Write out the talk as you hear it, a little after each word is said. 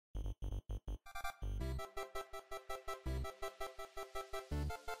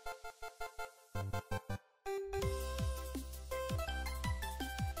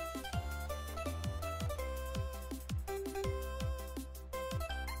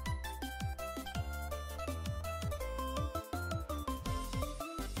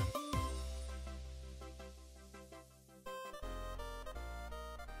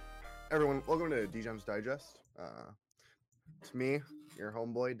Everyone, welcome to Degens Digest. It's me, your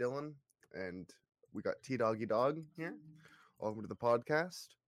homeboy Dylan, and we got T-Doggy Dog here. Welcome to the podcast.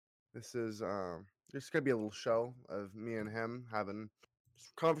 This is just gonna be a little show of me and him having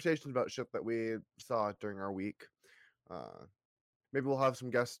conversations about shit that we saw during our week. Maybe we'll have some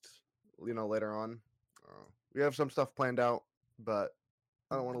guests, later on. We have some stuff planned out, but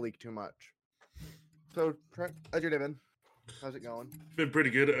I don't want to leak too much. So, Trent, how's your day been? How's it going? Been pretty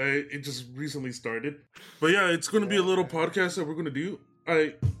good. It just recently started, but yeah, it's going to be a little podcast that we're going to do.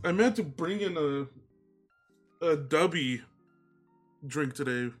 I meant to bring in a dubby drink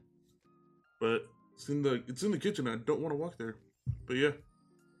today, but it's in the kitchen. I don't want to walk there, but yeah,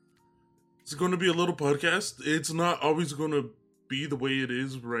 it's going to be a little podcast. It's not always going to be the way it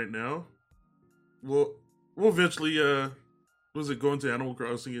is right now. We'll eventually go into Animal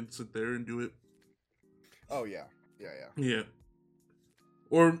Crossing and sit there and do it. Oh yeah. Yeah.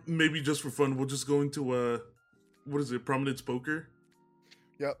 Or maybe just for fun, we'll just go into Prominence Poker?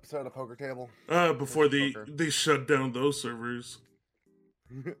 Yep, set a poker table. Before they shut down those servers.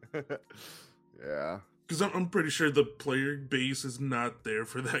 Yeah. Because I'm pretty sure the player base is not there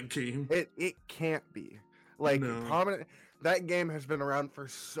for that game. It can't be. Like, no. Prominent, that game has been around for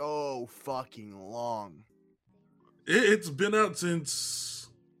so fucking long. It's been out since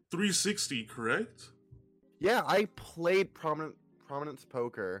 360, correct? Yeah, I played Prominence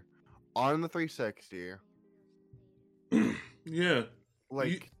Poker on the 360. Yeah.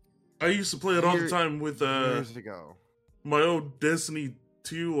 Like, I used to play it all the time with years ago. My old Destiny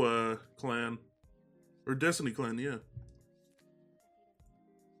 2 clan. Or Destiny clan, yeah.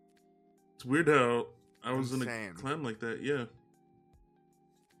 It's weird how I was in a clan like that, yeah.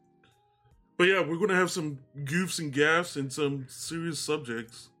 But yeah, we're going to have some goofs and gaffs and some serious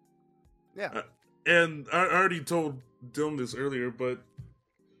subjects. Yeah. And I already told Dylan this earlier, but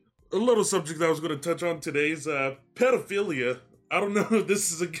a little subject that I was going to touch on today is pedophilia. I don't know if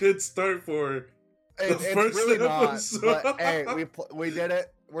this is a good start for the first really episode. Not, but hey, we did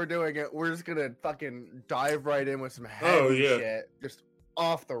it. We're doing it. We're just going to fucking dive right in with some heavy shit. Just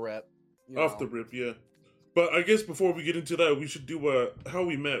off the rip. The rip, yeah. But I guess before we get into that, we should do how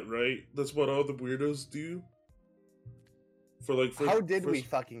we met, right? That's what all the weirdos do. How did we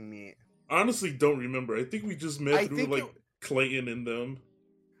fucking meet? Honestly, don't remember. I think we just met through Clayton and them.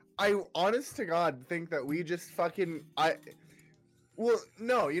 I honest to God think that we just fucking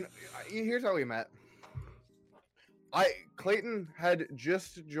here's how we met. Clayton had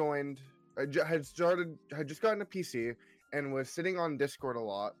just joined, had just gotten a PC and was sitting on Discord a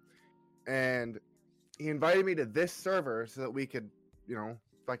lot, and he invited me to this server so that we could,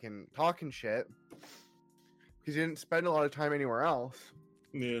 fucking talk and shit, because he didn't spend a lot of time anywhere else.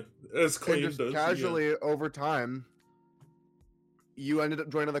 Yeah, as Clayton does. Casually, over time, you ended up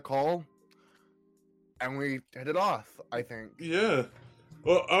joining the call, and we hit it off, I think. Yeah.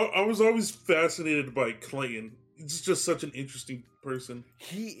 Well, I was always fascinated by Clayton. He's just such an interesting person.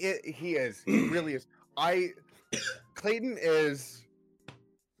 He is. He really is. Clayton is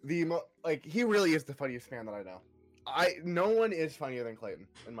he really is the funniest man that I know. No one is funnier than Clayton,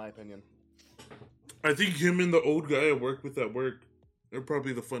 in my opinion. I think him and the old guy I work with at work, they're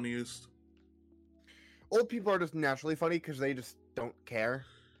probably the funniest. Old people are just naturally funny because they just don't care.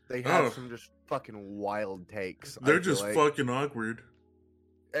 They have some just fucking wild takes. They're just fucking awkward.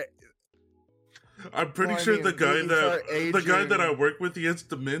 I'm pretty sure the guy that I work with, he has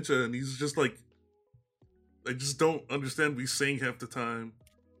dementia, and he's just like, I just don't understand what he's saying half the time.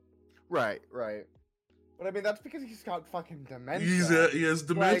 Right. But I mean, that's because he's got fucking dementia. He has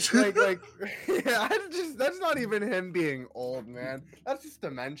dementia. Yeah, that's not even him being old, man. That's just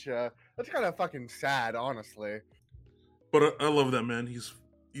dementia. That's kind of fucking sad, honestly. But I love that man. He's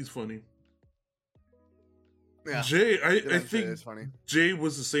funny. Yeah, Jay, I think Jay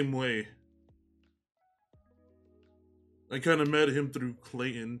was the same way. I kind of met him through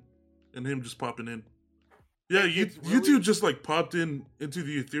Clayton, and him just popping in. Yeah, you two just like popped into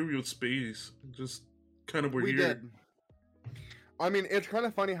the ethereal space. Just kind of were here. We did. I mean, it's kind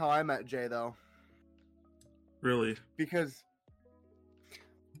of funny how I met Jay, though. Really? Because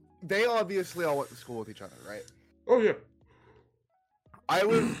they obviously all went to school with each other, right? Oh, yeah. I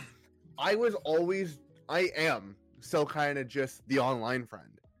am still kind of just the online friend.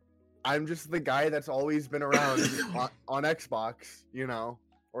 I'm just the guy that's always been around on Xbox, you know,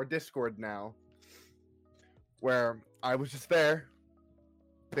 or Discord now, where I was just there.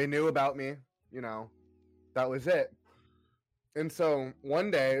 They knew about me, you know, that was it. And so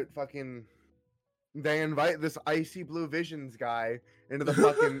one day, fucking, they invite this Icy Blue Visions guy into the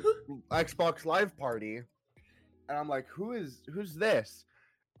fucking Xbox Live party, and I'm like, who's this?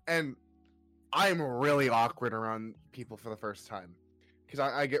 And I'm really awkward around people for the first time. Because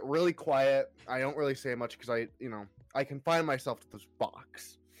I get really quiet. I don't really say much because I confine myself to this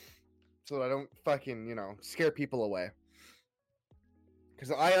box. So that I don't fucking, scare people away.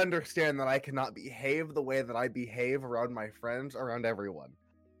 Because I understand that I cannot behave the way that I behave around my friends, around everyone.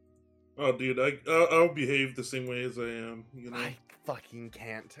 Oh, dude, I'll behave the same way as I am, you know? I fucking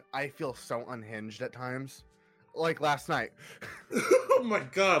can't. I feel so unhinged at times. Like last night. Oh my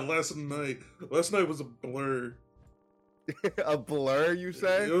god, last night was a blur. A blur, you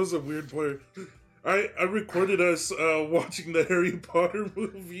say? It was a weird blur. I recorded us watching the Harry Potter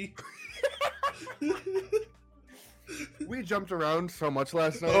movie. We jumped around so much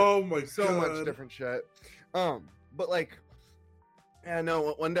last night. Oh my so god. much different shit. But like, yeah,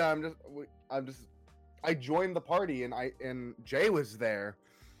 no. One day I joined the party and Jay was there,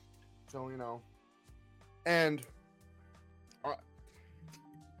 so and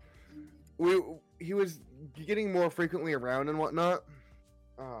he was getting more frequently around and whatnot.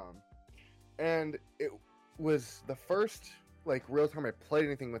 And it was the first like real time I played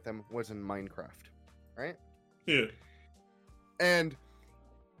anything with him was in Minecraft, right? Yeah. And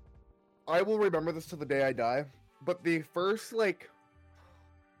I will remember this to the day I die. But the first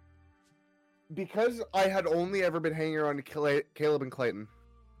because I had only ever been hanging around Caleb and Clayton,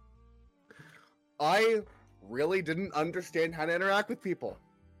 I really didn't understand how to interact with people.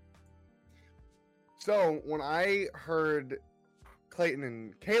 So when I heard Clayton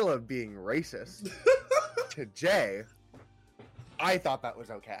and Caleb being racist to Jay, I thought that was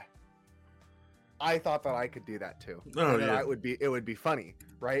okay. I thought that I could do that too. Oh, and yeah. It would be funny,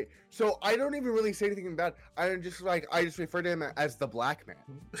 right? So I don't even really say anything bad. I just refer to him as the black man.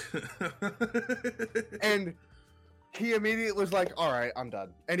 And he immediately was like, "All right, I'm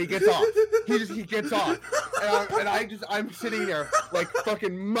done," and he gets off. He gets off, and I'm sitting there like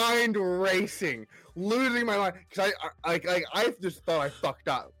fucking mind racing, losing my mind because I just thought I fucked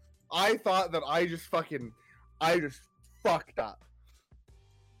up. I thought that I just fucked up.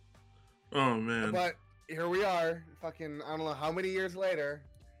 Oh man. But here we are, fucking I don't know how many years later.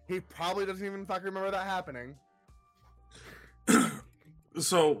 He probably doesn't even fucking remember that happening.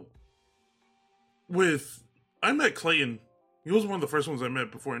 So I met Clayton. He was one of the first ones I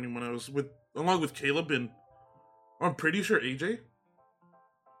met before anyone else, along with Caleb and I'm pretty sure AJ.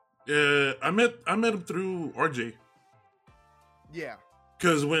 I met him through RJ. Yeah.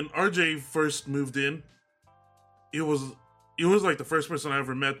 Because when RJ first moved in, it was like the first person I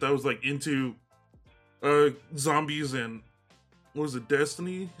ever met that was like into zombies and what was it,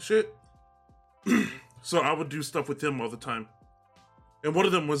 Destiny shit. So I would do stuff with him all the time. And one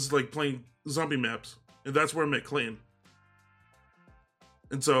of them was like playing zombie maps. And that's where I met Clayton.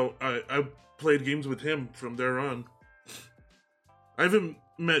 And so I played games with him from there on. I even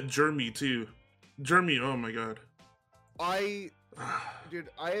met Jeremy too. Jeremy, oh my god. Dude,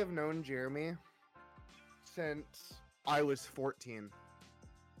 I have known Jeremy since I was 14.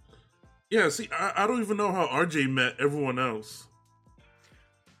 Yeah, see, I don't even know how RJ met everyone else.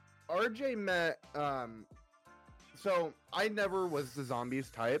 RJ met, so I never was the zombies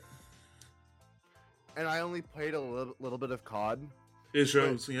type. And I only played a little bit of COD. It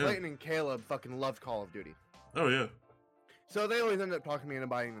shows, yeah. Clayton and Caleb fucking loved Call of Duty. Oh, yeah. So they always end up talking me into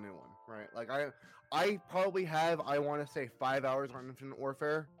buying the new one, right? Like, I probably have, I want to say, 5 hours on Infinite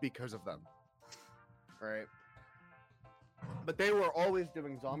Warfare because of them. Right? But they were always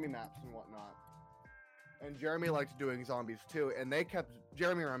doing zombie maps and whatnot. And Jeremy liked doing zombies too, and they kept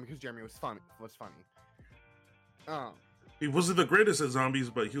Jeremy around because Jeremy was funny. He wasn't the greatest at zombies,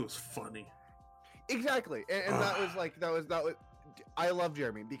 but he was funny. Exactly, and that was. I love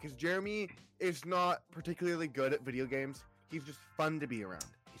Jeremy because Jeremy is not particularly good at video games. He's just fun to be around.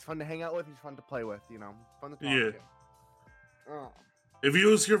 He's fun to hang out with. He's fun to play with. Fun to talk to. If he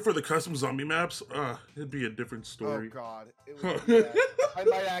was here for the custom zombie maps, it'd be a different story. Oh god, I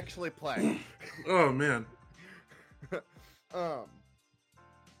might actually play. Oh man.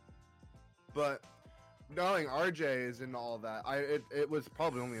 But knowing RJ is in all that, it was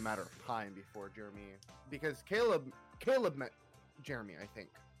probably only a matter of time before Jeremy, because Caleb met Jeremy, I think.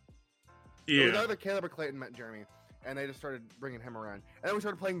 Yeah. It was either Caleb or Clayton met Jeremy, and they just started bringing him around, and then we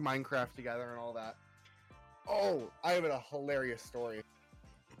started playing Minecraft together and all that. Oh, I have a hilarious story.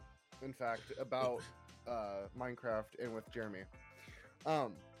 in fact, about Minecraft and with Jeremy.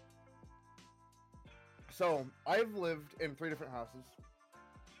 So I've lived in 3 different houses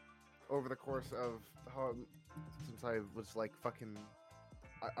over the course of since I was like fucking,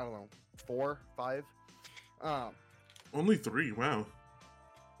 I don't know, 4, 5. Only 3, wow.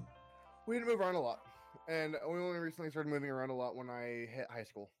 We didn't move around a lot, and we only recently started moving around a lot when I hit high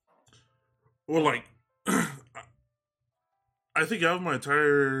school. Well, like, I think out of my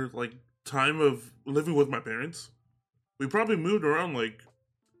entire, like, time of living with my parents, we probably moved around, like,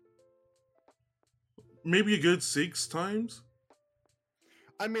 maybe a good 6 times.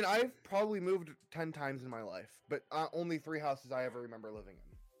 I mean, I've probably moved 10 times in my life, but only 3 houses I ever remember living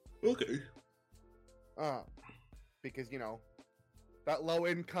in. Okay. Because, you know, that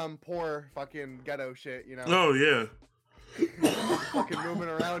low-income, poor fucking ghetto shit, you know? Oh, yeah. Fucking moving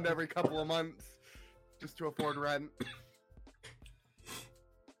around every couple of months just to afford rent.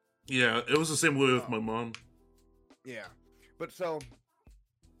 Yeah, it was the same way with my mom. Yeah. But so,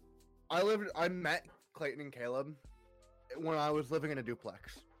 I met Clayton and Caleb when I was living in a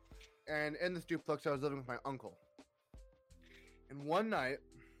duplex. And in this duplex, I was living with my uncle. And one night,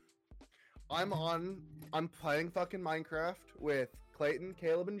 I'm playing fucking Minecraft with Clayton,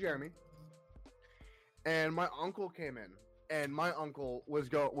 Caleb, and Jeremy. And my uncle came in. And my uncle was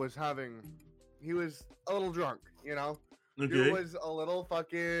he was a little drunk, you know? Okay. He was a little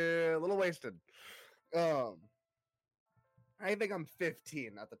wasted. I think I'm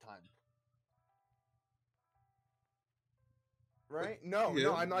 15 at the time. Right? No,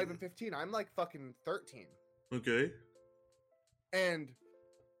 I'm not even 15. I'm like fucking 13. Okay. And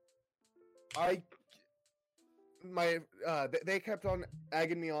they kept on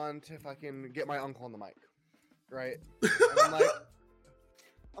egging me on to fucking get my uncle on the mic. Right? And I'm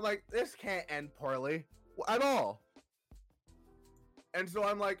like, this can't end poorly at all. And so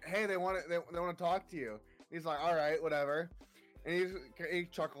I'm like, hey, they want to talk to you. He's like, all right, whatever. And he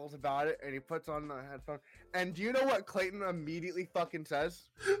chuckles about it, and he puts on the headphone. And do you know what Clayton immediately fucking says?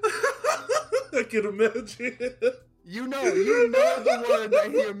 I can imagine. You know the word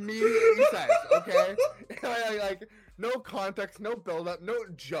that he immediately says, okay? Like, no context, no build-up, no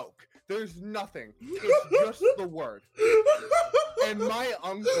joke. There's nothing. It's just the word. And my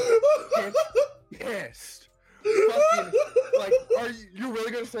uncle gets pissed. Fucking, like, are you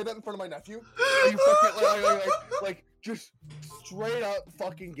really gonna say that in front of my nephew? Are you fucking, like just straight up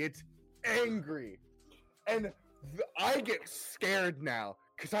fucking gets angry. And I get scared now.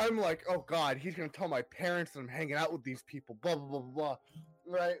 Because I'm like, oh god, he's going to tell my parents that I'm hanging out with these people, blah, blah, blah, blah,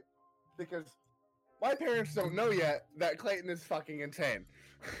 right? Because my parents don't know yet that Clayton is fucking insane.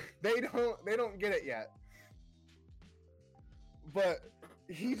 They don't get it yet. But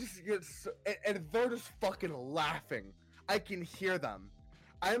he just gets, and they're just fucking laughing. I can hear them.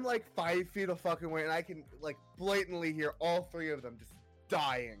 I'm like 5 feet of fucking away, and I can like blatantly hear all 3 of them just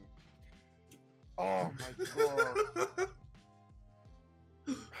dying. Oh my god.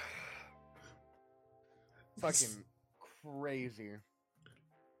 Fucking crazy.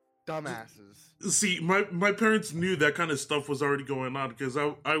 Dumbasses. See, my parents knew that kind of stuff was already going on because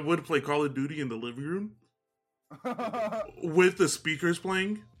I would play Call of Duty in the living room with the speakers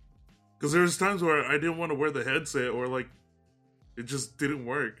playing. Because there's times where I didn't want to wear the headset or like it just didn't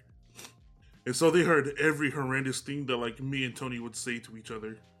work. And so they heard every horrendous thing that like me and Tony would say to each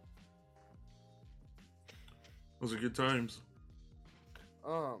other. Those are good times.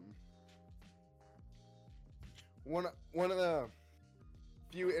 One of the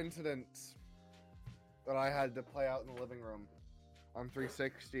few incidents that I had to play out in the living room on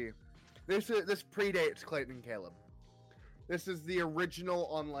 360. This predates Clayton and Caleb. This is the original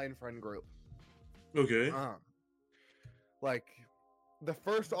online friend group. Okay. Like the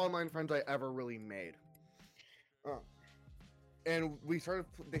first online friends I ever really made. And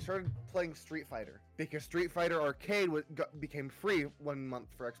they started playing Street Fighter because Street Fighter Arcade became free 1 month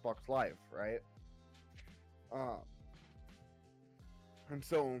for Xbox Live, right? And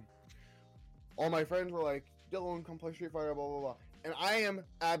so all my friends were like, Dylan, come play Street Fighter, blah, blah, blah. And I am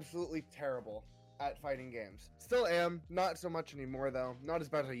absolutely terrible at fighting games. Still am, not so much anymore though. Not as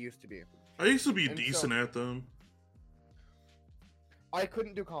bad as I used to be. I used to be decent at them. I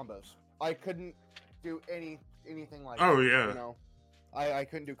couldn't do combos. I couldn't do anything like Oh, that, yeah. you know? I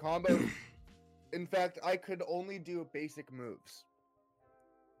couldn't do combos. In fact, I could only do basic moves.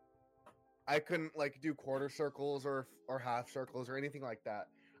 I couldn't like do quarter circles or half circles or anything like that.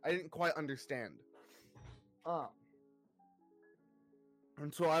 I didn't quite understand. And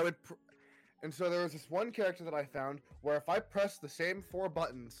so and so there was this one character that I found where if I pressed the same 4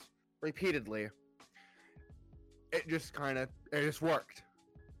 buttons repeatedly, it just worked.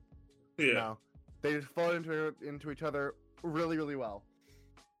 Yeah. No, they just fall into each other really, really well.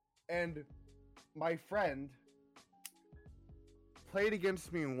 And my friend played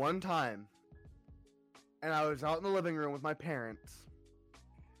against me one time, and I was out in the living room with my parents,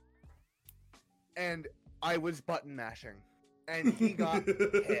 and I was button mashing, and he got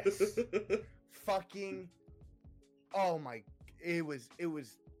pissed. Fucking, oh my, it was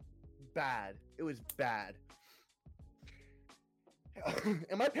bad. It was bad.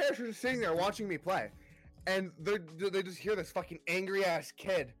 And my parents were just sitting there watching me play, and they just hear this fucking angry ass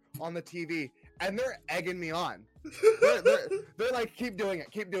kid on the TV, and they're egging me on. They're like, keep doing it,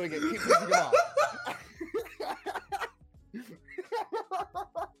 keep pissing him off.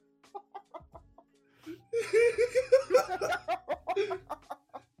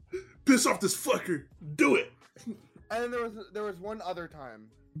 Piss off this fucker. Do it. And then there was one other time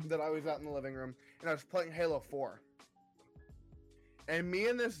that I was out in the living room, and I was playing Halo 4. And me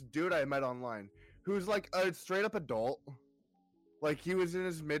and this dude I met online, who's like a straight up adult. Like, he was in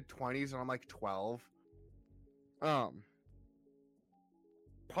his mid-20s, and I'm like 12.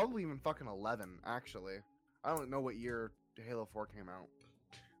 Probably even fucking 11, actually. I don't know what year Halo 4 came out.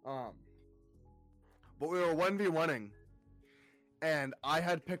 But we were 1v1ing, and I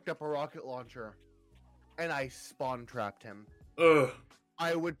had picked up a rocket launcher, and I spawn trapped him.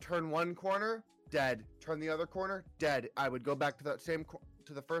 I would turn one corner, dead. Turn the other corner, dead. I would go back to that same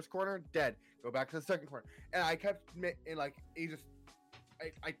to the first corner, dead. Go back to the second corner, and I kept and like he just,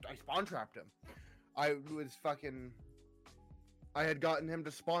 I spawn trapped him. I had gotten him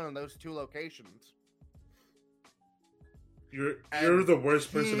to spawn on those two locations. You're the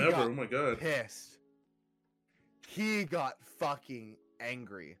worst person ever. Oh my god. Pissed. He got fucking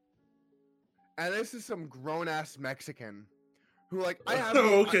angry. And this is some grown ass Mexican who, like, I have.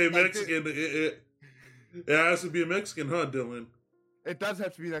 Oh, okay, Mexican. It has to be a Mexican, huh, Dylan? It does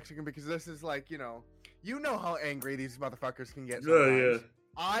have to be Mexican because this is like, you know how angry these motherfuckers can get. Yeah, yeah.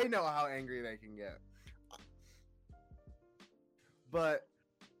 I know how angry they can get. But,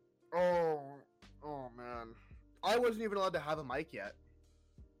 oh man, I wasn't even allowed to have a mic yet.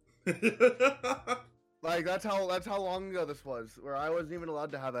 Like, that's how long ago this was, where I wasn't even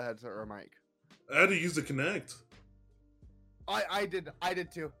allowed to have a headset or a mic. I had to use the Kinect. I did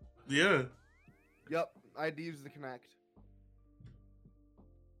too. Yeah. Yep, I had to use the Kinect.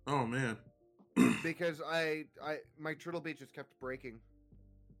 Oh man. Because my Turtle Beach just kept breaking.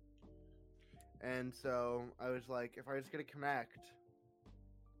 And so I was like, if I just get a Kinect,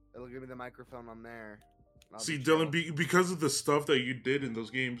 it'll give me the microphone on there. See, Dylan, because of the stuff that you did in those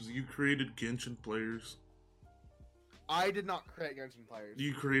games, you created Genshin players. I did not create Genshin players.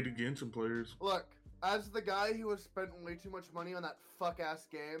 You created Genshin players. Look, as the guy who has spent way too much money on that fuck-ass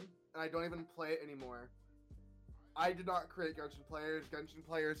game, and I don't even play it anymore, I did not create Genshin players. Genshin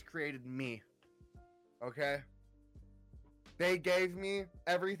players created me. Okay? They gave me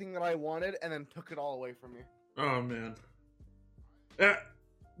everything that I wanted and then took it all away from me. Oh, man.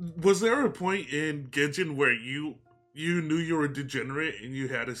 Was there a point in Genshin where you knew you were a degenerate and you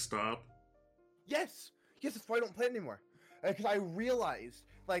had to stop? Yes! Yes, that's why I don't play it anymore. Because I realized,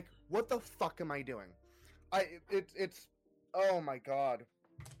 like, what the fuck am I doing? It's oh my god.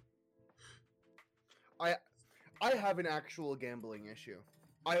 I have an actual gambling issue.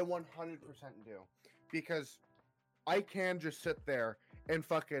 I 100% do. Because I can just sit there and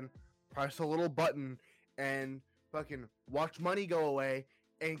fucking press a little button and fucking watch money go away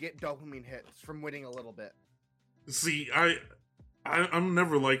and get dopamine hits from winning a little bit. See, I'm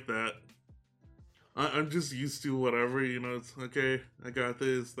never like that. I'm just used to whatever, it's okay, I got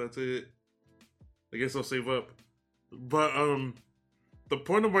this, that's it. I guess I'll save up. But, the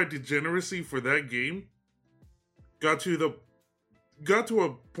point of my degeneracy for that game got to a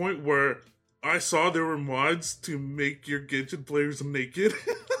point where I saw there were mods to make your Genshin players naked.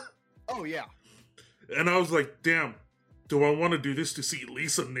 Oh, yeah. And I was like, damn, do I want to do this to see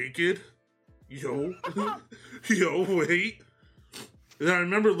Lisa naked? Yo. Yo, wait. And I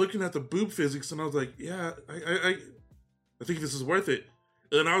remember looking at the boob physics and I was like, yeah, I think this is worth it.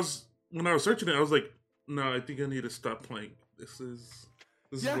 And when I was searching it, I was like, no, I think I need to stop playing. This is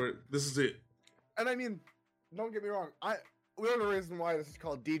it. And I mean, don't get me wrong, we know the reason why this is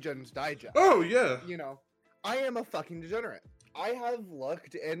called Degens Digest. Oh, yeah. I am a fucking degenerate. I have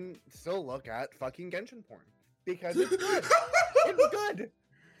looked and still look at fucking Genshin porn. Because it's good. It's good.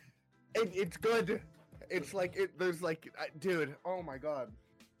 It's good. It's like, there's like, dude, oh my god.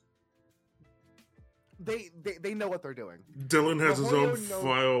 They know what they're doing. Dylan has his own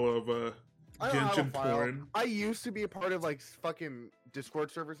file of Genshin porn. I used to be a part of like fucking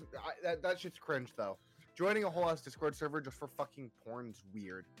Discord servers. That shit's cringe though. Joining a whole ass Discord server just for fucking porn's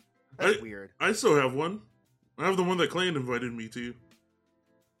weird. That's weird. I still have one. I have the one that Clayton invited me to.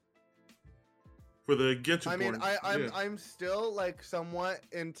 For the Genshin I mean, porn. I'm still like somewhat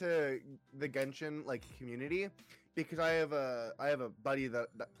into the Genshin like community because I have a buddy that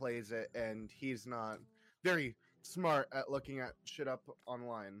plays it, and he's not very smart at looking at shit up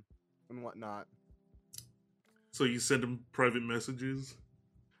online and whatnot. So you send him private messages?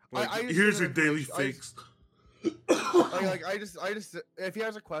 Like, I just here's send your him daily information- fix. I just if he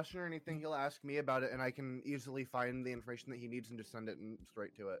has a question or anything, he'll ask me about it, and I can easily find the information that he needs and just send it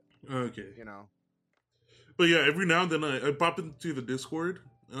straight to it. Okay. You know. But yeah, every now and then I pop into the Discord,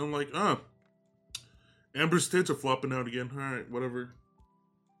 and I'm like, Amber's tits are flopping out again. Alright, whatever.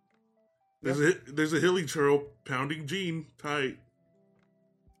 There's a hilly churl pounding Gene tight.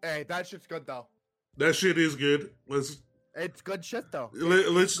 Hey, that shit's good though. That shit is good. It's good shit though.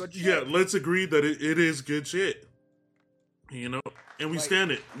 Let's agree that it is good shit. You know? And we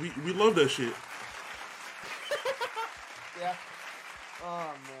stand it. We love that shit. Yeah.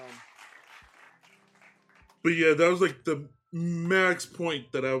 Oh man. But yeah, that was like the max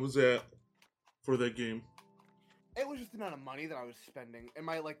point that I was at for that game. It was just the amount of money that I was spending, and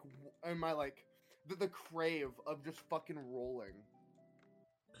the crave of just fucking rolling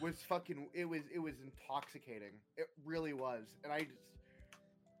was fucking. It was intoxicating. It really was, and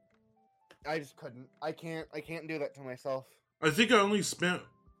I just couldn't. I can't do that to myself. I think I only spent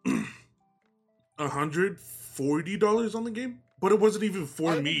 $140 on the game, but it wasn't even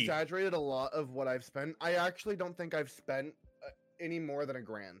for I've me. Exaggerated a lot of what I've spent. I actually don't think I've spent any more than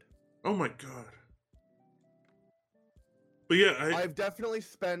 $1,000. Oh my god. But yeah, I've definitely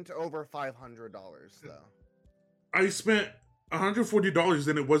spent over $500 though. I spent $140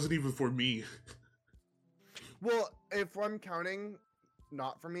 and it wasn't even for me. Well, if I'm counting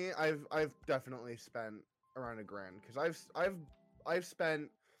not for me, I've definitely spent around $1,000 because I've spent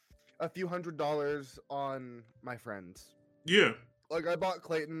a few $100s on my friends. Yeah. Like I bought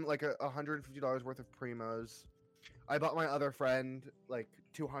Clayton like $150 worth of Primos. I bought my other friend like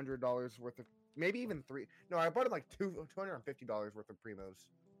 $200 worth of, maybe even three. No, I bought him like $250 worth of Primos.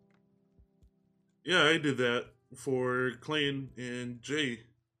 Yeah, I did that for Clayton and Jay.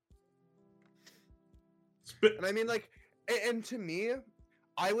 And I mean, like, and to me,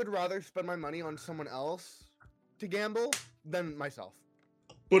 I would rather spend my money on someone else to gamble than myself.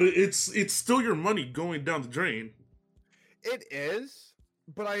 But it's still your money going down the drain. It is,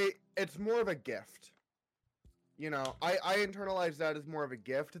 but it's more of a gift. You know, I internalize that as more of a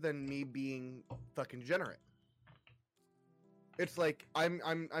gift than me being fucking degenerate. It's like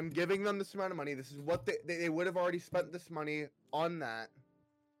I'm giving them this amount of money. This is what they would have already spent this money on that.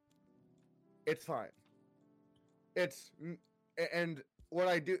 It's fine. And what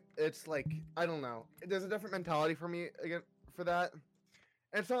I do, it's like, I don't know. There's a different mentality for me again for that.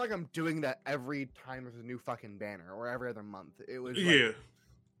 And it's not like I'm doing that every time there's a new fucking banner or every other month. It was like,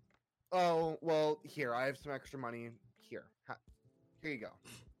 oh, well, here, I have some extra money. Here you go.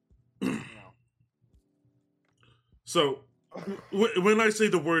 You know. So, when I say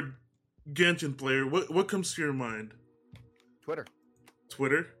the word Genshin player, what comes to your mind? Twitter.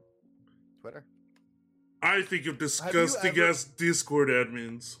 Twitter? I think of disgusting ass Discord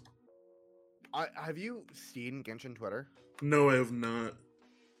admins. Have you seen Genshin Twitter? No, I have not.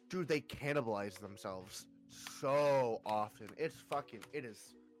 Dude, they cannibalize themselves so often. It's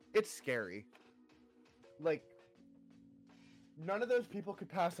scary. Like, none of those people could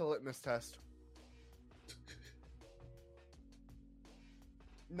pass a litmus test.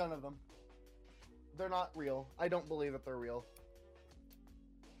 None of them. They're not real. I don't believe that they're real.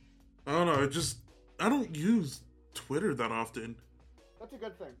 I don't know, I don't use Twitter that often. That's a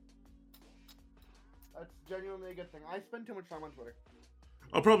good thing. That's genuinely a good thing. I spend too much time on Twitter.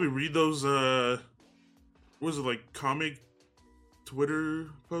 I'll probably read those, what is it, like, comic Twitter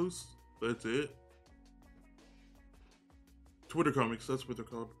posts? That's it. Twitter comics, that's what they're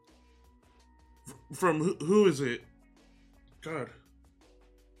called. From who is it? God.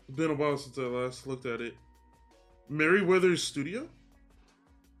 It's been a while since I last looked at it. Merryweather's Studio?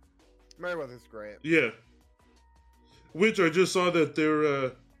 Merryweather's great. Yeah. Which I just saw that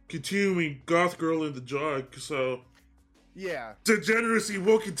they're continuing Goth Girl in the Jog, so... Yeah. Degeneracy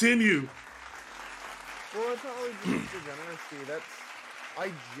will continue. Well, it's not really just degeneracy.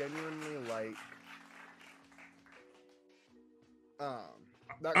 I genuinely like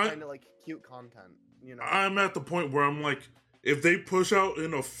that kind of like cute content, you know. I'm at the point where I'm like, if they push out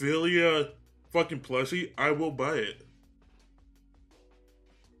an Ophelia fucking plushie, I will buy it.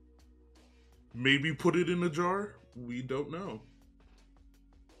 Maybe put it in a jar? We don't know.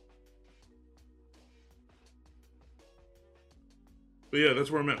 But yeah, that's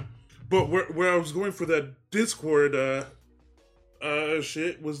where I'm at. But where I was going for that Discord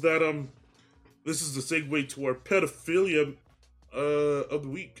shit was that this is the segue to our pedophilia of the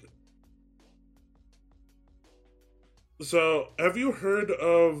week. So, have you heard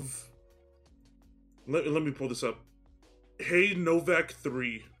of? Let me pull this up. Hey Novak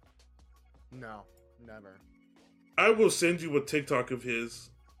 3. No, never. I will send you a TikTok of his.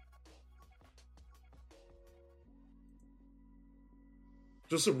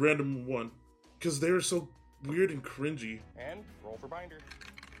 Just a random one, because they're so weird and cringy. And roll for binder.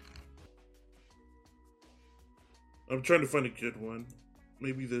 I'm trying to find a good one.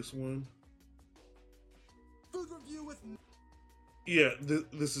 Maybe this one. Food review with. Yeah,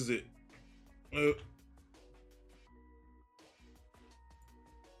 this is it.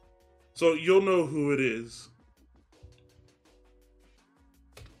 So you'll know who it is.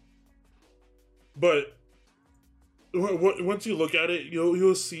 But once you look at it,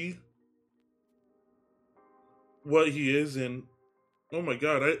 you'll see what he is, and oh my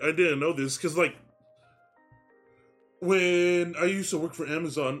god, I didn't know this, because like when I used to work for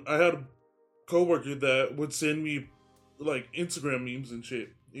Amazon, I had a coworker that would send me like Instagram memes and shit.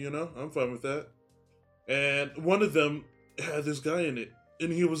 You know, I'm fine with that. And one of them had this guy in it,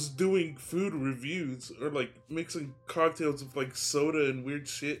 and he was doing food reviews or like mixing cocktails with like soda and weird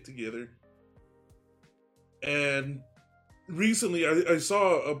shit together. And recently I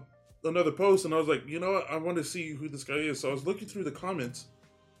saw another post, and I was like, you know what, I want to see who this guy is. So I was looking through the comments,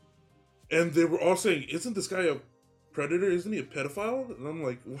 and they were all saying, isn't this guy a predator? Isn't he a pedophile? And I'm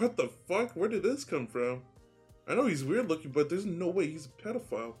like, what the fuck? Where did this come from? I know he's weird looking, but there's no way he's a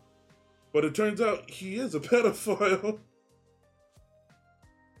pedophile. But it turns out he is a pedophile.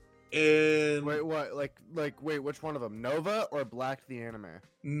 And Wait, what? Wait, which one of them? Nova or Black the anime?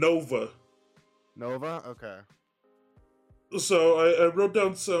 Nova. Nova? Okay. So I wrote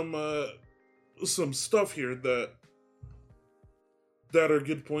down some stuff here that are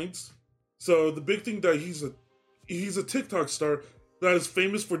good points. So the big thing that he's a TikTok star that is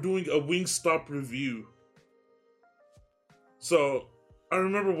famous for doing a Wingstop review. So I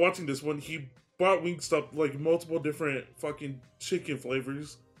remember watching this one. He bought Wingstop like multiple different fucking chicken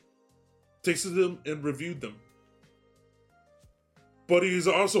flavors, tasted them, and reviewed them. But he's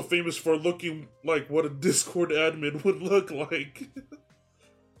also famous for looking like what a Discord admin would look like.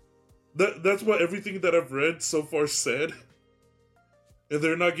 That's what everything that I've read so far said. And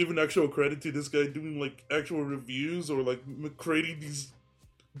they're not giving actual credit to this guy doing like actual reviews or like creating these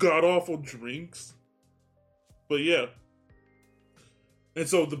god-awful drinks. But yeah. And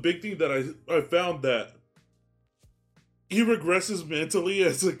so the big thing that I found that he regresses mentally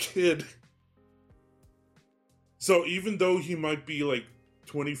as a kid. So even though he might be like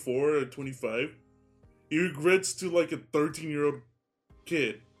 24 or 25, he regrets to like a 13-year-old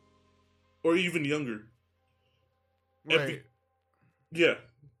kid. Or even younger. Wait. Yeah.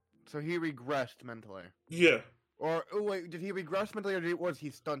 So he regressed mentally. Yeah. Or wait, did he regress mentally, or was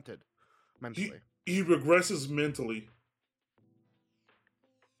he stunted mentally? He regresses mentally.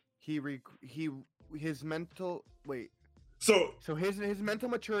 His mental So his mental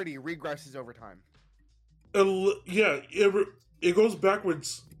maturity regresses over time. Yeah, it goes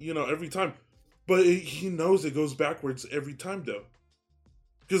backwards, every time. But he knows it goes backwards every time, though.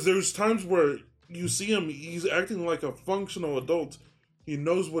 Because there's times where you see him, he's acting like a functional adult. He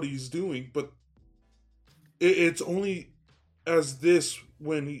knows what he's doing, but it's only as this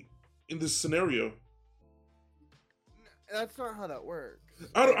when in this scenario. That's not how that works.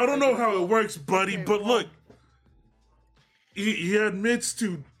 I don't know how it works, buddy, okay, but look. He admits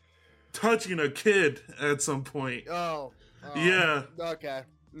to touching a kid at some point. Oh. Yeah. Okay.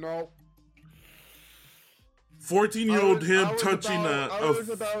 No. 14-year-old him touching no.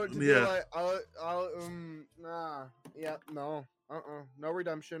 No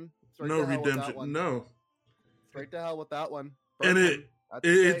redemption. Straight no to hell with that redemption. one. No. Straight to hell with that one. And Broken.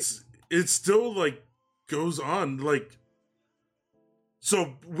 it still like goes on, like,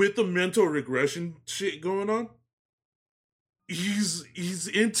 so with the mental regression shit going on, he's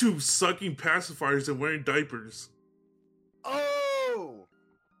into sucking pacifiers and wearing diapers. Oh.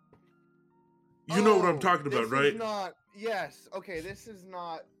 You know what I'm talking about, right? Yes. Okay, this is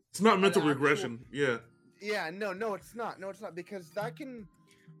not. It's not mental regression. Yeah. Yeah. No, it's not. No, it's not, because that can.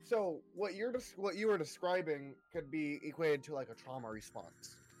 So what you were describing could be equated to like a trauma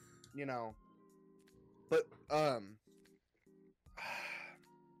response, But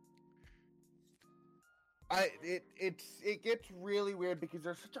it gets really weird because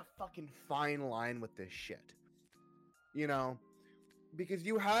there's such a fucking fine line with this shit, because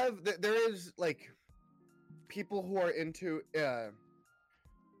there is like people who are into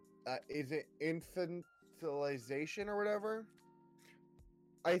is it infantilization or whatever?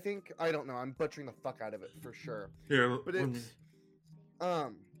 I think, I don't know. I'm butchering the fuck out of it for sure. Yeah, But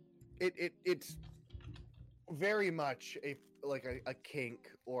it's very much a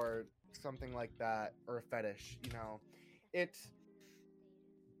kink or something like that, or a fetish. You know, it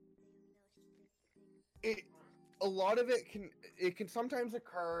a lot of it can sometimes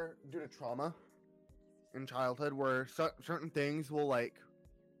occur due to trauma in childhood, where certain things will like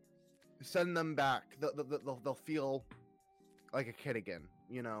send them back. They'll feel like a kid again.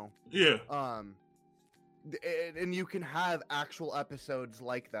 You know. Yeah. And you can have actual episodes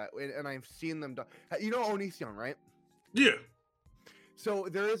like that, and I've seen them done. You know Onision, right? Yeah. So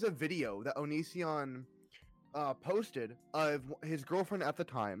there is a video that Onision posted of his girlfriend at the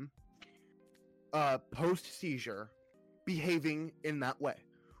time, post-seizure, behaving in that way,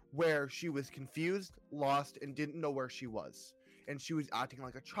 where she was confused, lost, and didn't know where she was. And she was acting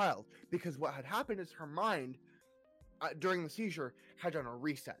like a child, because what had happened is her mind, during the seizure, had done a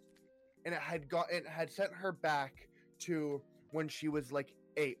reset. And it had sent her back to when she was like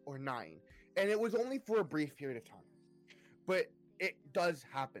 8 or 9. And it was only for a brief period of time. But it does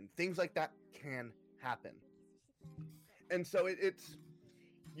happen. Things like that can happen. And so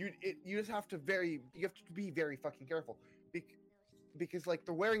you just have to be very fucking careful. Because like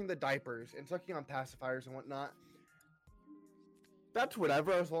they're wearing the diapers and sucking on pacifiers and whatnot. That's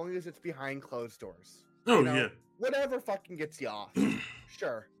whatever, as long as it's behind closed doors. Oh, you know? yeah. Whatever fucking gets you off.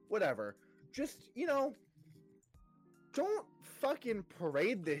 Sure. Whatever. Just, don't fucking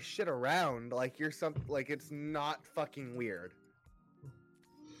parade this shit around like you're like it's not fucking weird.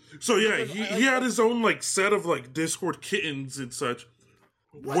 So yeah, he had his own like set of like Discord kittens and such,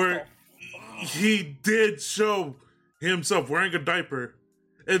 where he did show himself wearing a diaper,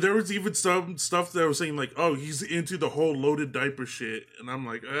 and there was even some stuff that was saying like, oh, he's into the whole loaded diaper shit, and I'm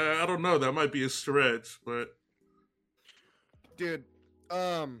like, I don't know, that might be a stretch, but dude,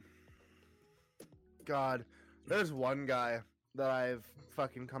 God, there's one guy that I've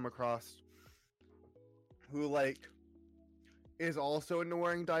fucking come across who like is also into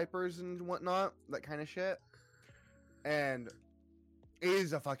wearing diapers and whatnot, that kind of shit, and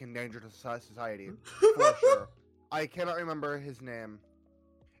is a fucking danger to society for sure. I cannot remember his name.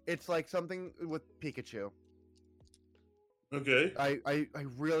 It's like something with Pikachu. okay. I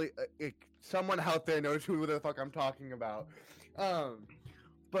really someone out there knows who the fuck I'm talking about.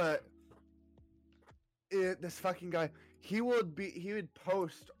 But this fucking guy, he would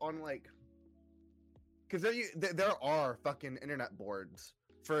post on like, because there are fucking internet boards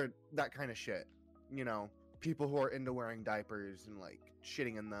for that kind of shit. You know, people who are into wearing diapers and like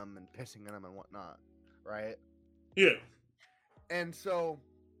shitting in them and pissing in them and whatnot, right? Yeah. And so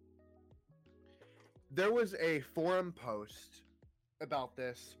there was a forum post about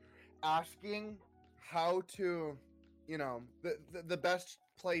this, asking how to, the best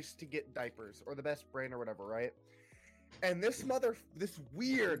place to get diapers, or the best brand or whatever, right? And this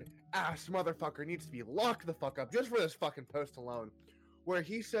weird ass motherfucker needs to be locked the fuck up just for this fucking post alone, where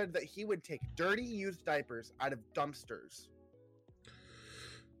he said that he would take dirty used diapers out of dumpsters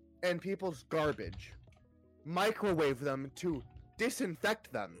and people's garbage, microwave them to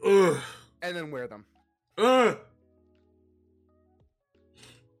disinfect them, and then wear them.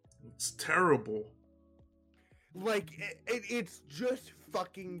 It's terrible. Like, it's just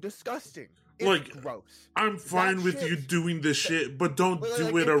fucking disgusting. It's like, gross. I'm fine with you doing this shit, but don't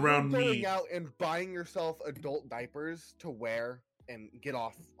do it around me. Going out and buying yourself adult diapers to wear and get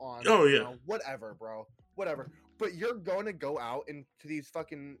off on. Oh, yeah. Whatever, bro. Whatever. But you're going to go out into these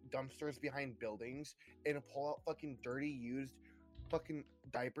fucking dumpsters behind buildings and pull out fucking dirty, used fucking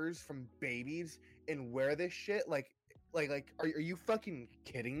diapers from babies and wear this shit? Like, are you fucking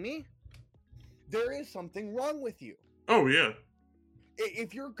kidding me? There is something wrong with you. Oh, yeah.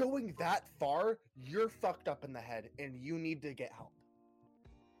 If you're going that far, you're fucked up in the head, and you need to get help.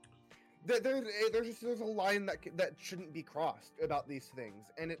 There's a line that shouldn't be crossed about these things,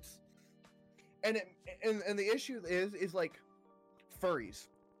 and the issue is like furries.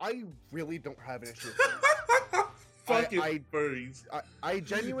 I really don't have an issue with furries. Fucking furries. I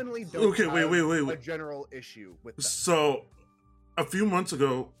genuinely don't. Okay, wait. A general issue with that. So, a few months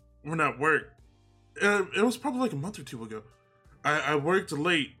ago, when at work, it was probably like a month or two ago, I worked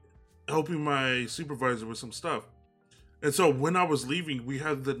late helping my supervisor with some stuff. And so when I was leaving, we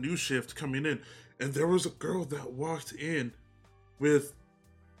had the new shift coming in, and there was a girl that walked in with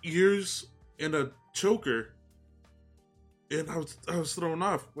ears and a choker, and I was thrown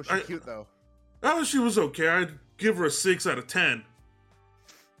off. Was she cute though? Oh, she was okay. I'd give her a 6 out of 10.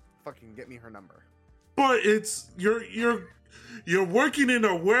 Fucking get me her number. But it's you're You're working in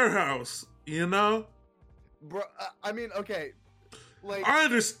a warehouse, you know? Bro, I mean, okay, like, I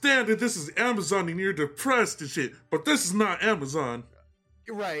understand that this is Amazon and you're depressed and shit, but this is not Amazon.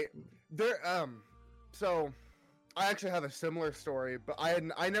 right there. So I actually have a similar story, but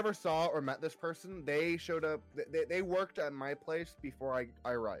I never saw or met this person. They showed up. They worked at my place before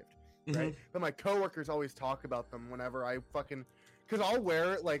I arrived, right? But my coworkers always talk about them whenever I fucking, because I'll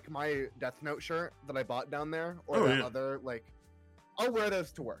wear like my Death Note shirt that I bought down there, or other like, I'll wear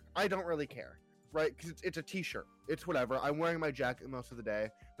those to work. I don't really care, right? Because it's a t-shirt. It's whatever. I'm wearing my jacket most of the day.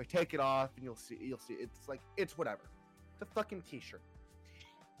 If I take it off, and you'll see. It's like it's whatever. It's a fucking t-shirt.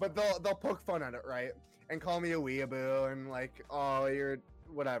 But they'll poke fun at it, right? And call me a weeaboo and like, oh, you're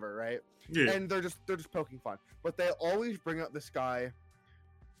whatever, right? Yeah. And they're just poking fun. But they always bring up this guy.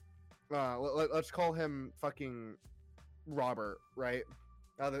 Let's call him fucking Robert, right?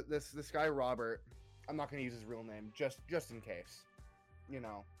 This guy Robert. I'm not gonna use his real name, just in case, you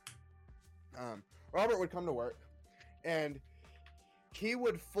know. Robert would come to work, and he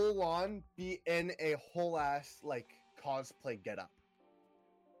would full on be in a whole ass like cosplay getup.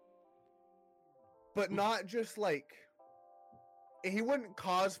 But not just like, he wouldn't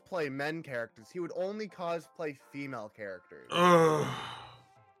cosplay men characters. He would only cosplay female characters.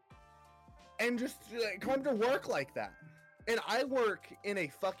 And just like, come to work like that. And I work in a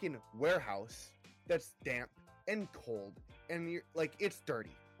fucking warehouse that's damp and cold. And you're, like, it's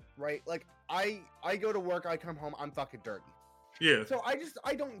dirty, right? Like, I go to work, I come home, I'm fucking dirty. Yeah. So I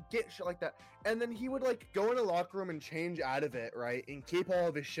don't get shit like that. And then he would like go in a locker room and change out of it, right? And keep all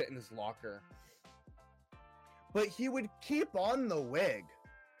of his shit in his locker. But he would keep on the wig.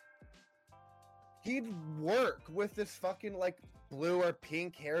 He'd work with this fucking like blue or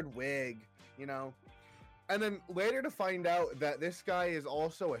pink haired wig, you know? And then later to find out that this guy is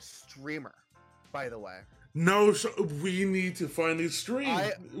also a streamer, by the way. No, we need to find his stream.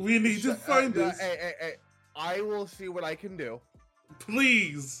 We need to find this. Hey, I will see what I can do.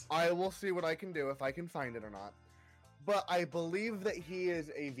 Please. I will see what I can do if I can find it or not. But I believe that he is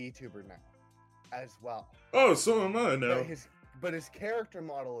a VTuber now, as well. Oh, so am I now. But his character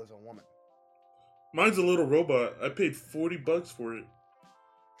model is a woman. Mine's a little robot. I paid $40 for it.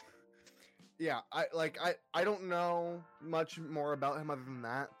 Yeah, I don't know much more about him other than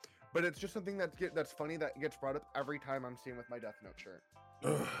that. But it's just something that's funny that gets brought up every time I'm seen with my Death Note shirt.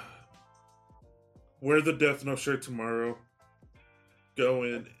 Wear the Death Note shirt tomorrow. Go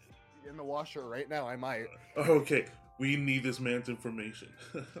in the washer right now. I might. Okay, we need this man's information.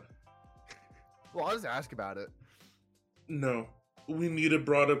 Well, I'll just ask about it. No, we need it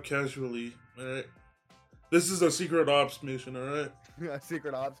brought up casually. All right. This is a secret ops mission. All right. A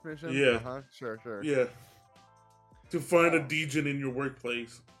secret ops mission. Yeah. Sure. Yeah. To find a degen in your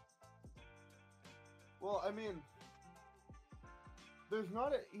workplace. Well, I mean, he's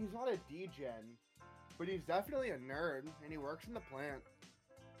not a degen, but he's definitely a nerd, and he works in the plant.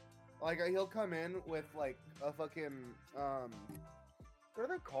 Like, he'll come in with like a fucking what are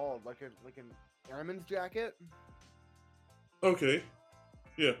they called? Like an airman's jacket. Okay.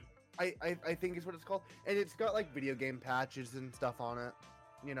 Yeah. I think is what it's called, and it's got like video game patches and stuff on it.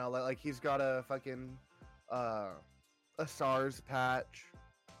 You know, like he's got a fucking a SARS patch,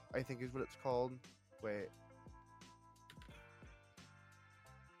 I think is what it's called. Wait.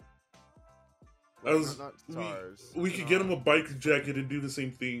 Not SARS. We could get him a biker jacket and do the same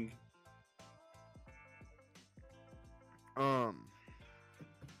thing.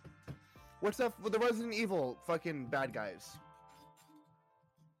 What's that with the Resident Evil fucking bad guys?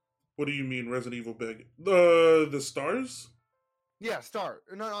 What do you mean, Resident Evil bag? The stars? Yeah, Star.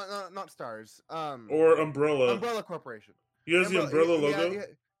 No, not stars. Or Umbrella. Umbrella Corporation. He has the Umbrella logo?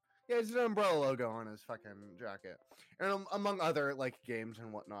 Yeah, it's an Umbrella logo on his fucking jacket. And among other, like, games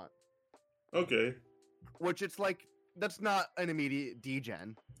and whatnot. Okay. Which it's like, that's not an immediate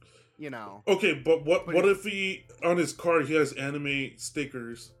degen, you know. Okay, but what if he, on his car, he has anime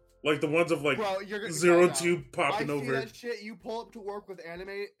stickers? Like the ones of like Zero Two popping over. I see that shit. You pull up to work with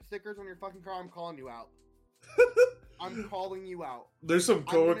anime stickers on your fucking car. I'm calling you out. I'm calling you out. There's some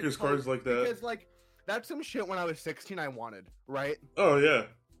coworkers' cars like that. Because like that's some shit when I was 16 I wanted, right? Oh yeah.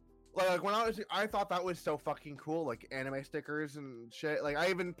 Like when I thought that was so fucking cool, like anime stickers and shit. Like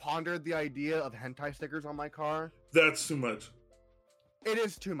I even pondered the idea of hentai stickers on my car. That's too much. It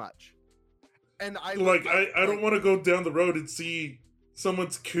is too much. And I don't want to go down the road and see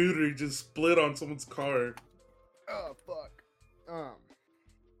someone's cooter just split on someone's car. Oh fuck.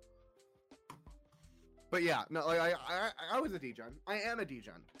 But yeah, no, like I was a degen. I am a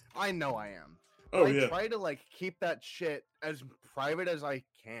degen. I know I am. Oh I yeah. try to like keep that shit as private as I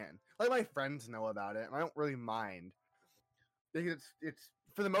can. Like my friends know about it, and I don't really mind. Because it's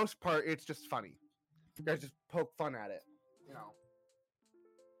for the most part, it's just funny. You guys just poke fun at it, you know.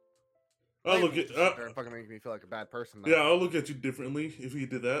 I'll Maybe look just at sit there and fucking make me feel like a bad person. Though. yeah, I'll look at you differently if you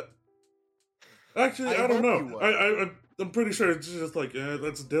did that. Actually, I don't hope you know. would. I'm pretty sure it's just like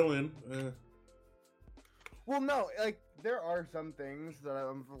that's Dylan. Well, no, like there are some things that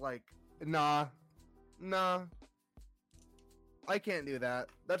I'm like, nah, I can't do that.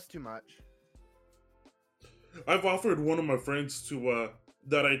 That's too much. I've offered one of my friends to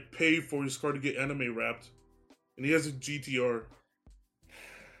that I'd pay for his car to get anime wrapped, and he has a GTR.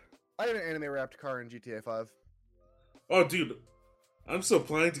 I have an anime wrapped car in GTA 5. Oh, dude, I'm still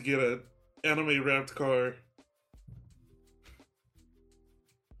planning to get an anime wrapped car.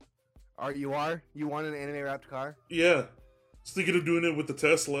 You want an anime wrapped car? Yeah, just thinking of doing it with the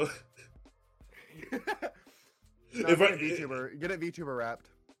Tesla. No, If get a VTuber wrapped.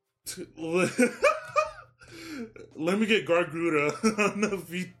 Let me get Garguda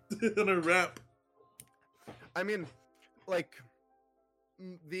on a wrap. I mean, like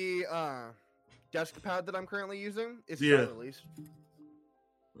the desk pad that I'm currently using is Yeah. Shy Lily's.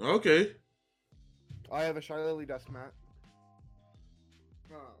 Okay. I have a Shy Lily desk mat.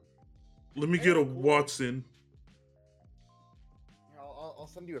 Let me get a Watson. I'll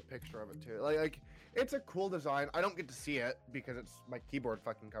send you a picture of it too. Like it's a cool design. I don't get to see it because it's my keyboard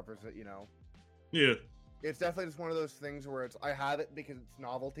fucking covers it, you know. Yeah. It's definitely just one of those things where I have it because it's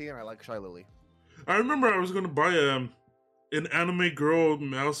novelty and I like Shy Lily. I remember I was gonna buy an anime girl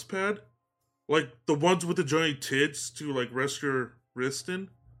mouse pad, like the ones with the giant tits to like rest your wrist in.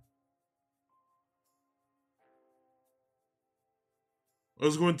 I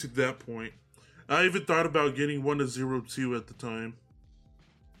was going to that point. I even thought about getting one to 02 at the time.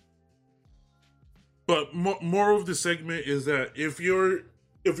 But more of the segment is that if you're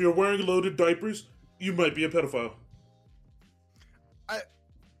wearing loaded diapers, you might be a pedophile.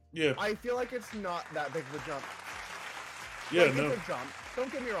 Yeah. I feel like it's not that big of a jump. Yeah, like, no. It's a jump.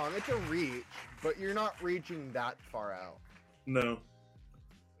 Don't get me wrong, it's a reach, but you're not reaching that far out. No.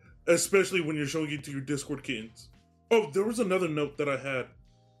 Especially when you're showing it to your Discord kittens. Oh, there was another note that I had.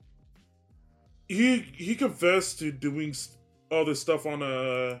 He confessed to doing all this stuff on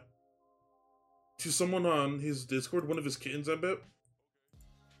to someone on his Discord, one of his kittens, I bet.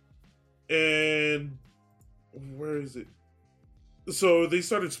 And where is it? So they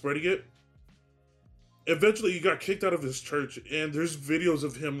started spreading it. Eventually, he got kicked out of his church, and there's videos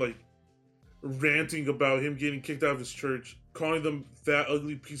of him like ranting about him getting kicked out of his church, calling them fat,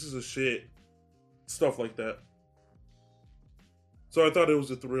 ugly pieces of shit, stuff like that. So I thought it was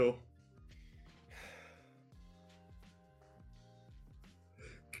a thrill.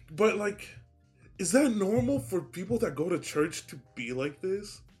 But like, is that normal for people that go to church to be like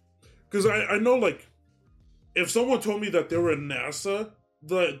this? Because I know, like, if someone told me that they were at NASA,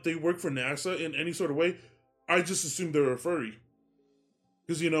 that they work for NASA in any sort of way, I just assumed they were a furry.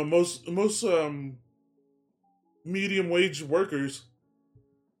 Because, you know, most medium wage workers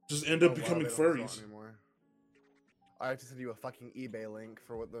just end up becoming furries. I have to send you a fucking eBay link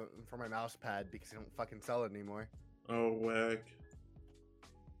for my mouse pad because I don't fucking sell it anymore. Oh, whack.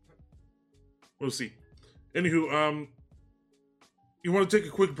 We'll see. Anywho, you want to take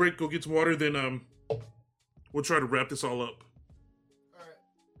a quick break, go get some water, then we'll try to wrap this all up. Alright.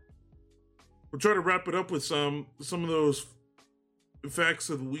 We'll try to wrap it up with some of those facts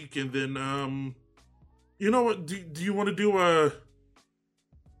of the week, and then you know what? Do you want to do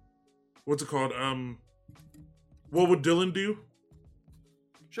what's it called? What would Dylan do?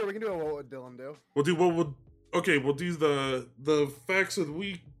 Sure, we can do a what would Dylan do. We'll do we'll do the facts of the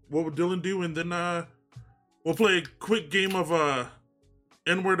week. What would Dylan do? And then we'll play a quick game of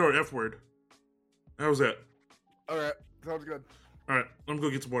N-word or F-word. How's that? Alright, sounds good. Alright, I'm gonna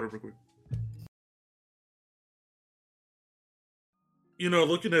go get some water real quick. You know,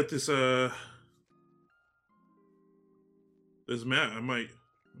 looking at this mat, I might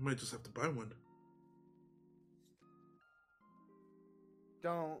just have to buy one.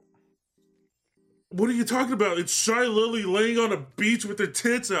 Don't. What are you talking about? It's Shy Lily laying on a beach with her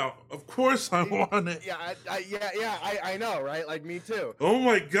tits out. Of course I want it. Yeah, I know, right? Like, me too. Oh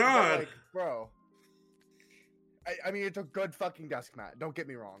my But, god. like, bro. I mean, it's a good fucking desk mat. Don't get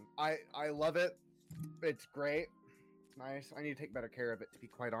me wrong. I love it. It's great. It's nice. I need to take better care of it, to be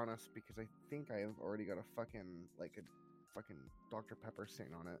quite honest, because I think I have already got a fucking Dr. Pepper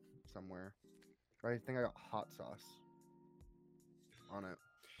stain on it somewhere. I think I got hot sauce on it.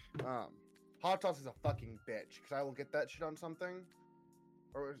 Hot sauce is a fucking bitch, because I will get that shit on something,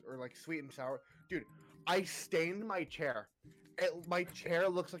 or like sweet and sour. Dude, I stained my chair, my chair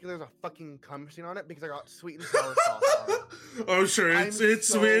looks like there's a fucking cum machine on it because I got sweet and sour sauce on it. Oh, sure. It's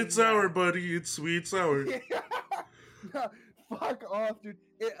so sweet and sour, mad. buddy. It's sweet and sour. No, fuck off, dude.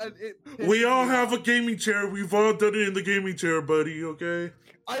 We all have a gaming chair. We've all done it in the gaming chair, buddy, okay?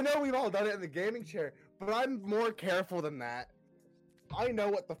 I know we've all done it in the gaming chair, but I'm more careful than that. I know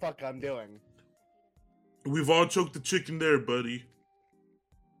what the fuck I'm doing. We've all choked the chicken there, buddy.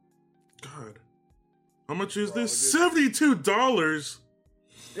 God. How much is this? $72!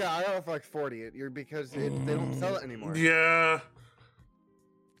 Yeah, I got it for like 40. Because they don't sell it anymore. Yeah.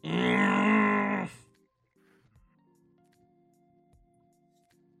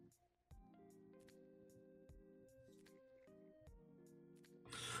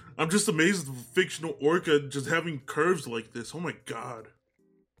 I'm just amazed at the fictional orca just having curves like this. Oh my god.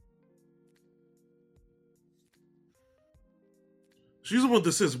 She's the one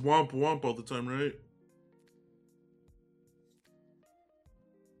that says womp womp all the time, right?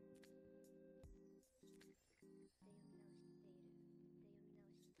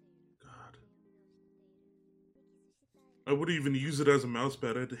 God. I wouldn't even use it as a mouse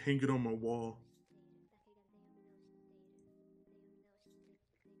pad. I had to hang it on my wall.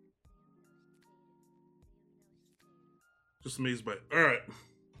 Just amazed by it. Alright.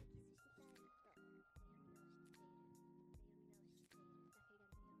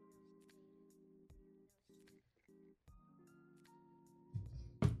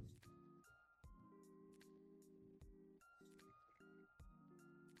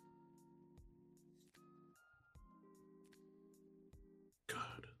 God.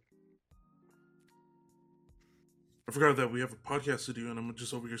 I forgot that we have a podcast to do and I'm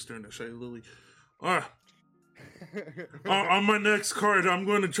just over here staring at Shy Lily. On my next card, I'm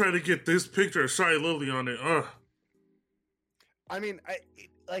going to try to get this picture of Shy Lily on it. I mean,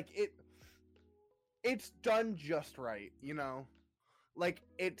 it's done just right, you know? Like,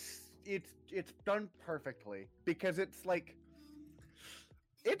 it's done perfectly. Because it's like,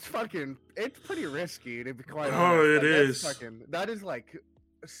 it's pretty risky, to be quite honest. Oh, it Like, is. That is like,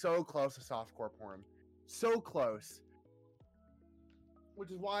 so close to softcore porn. So close.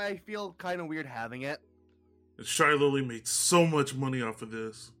 Which is why I feel kind of weird having it. Shy Lily made so much money off of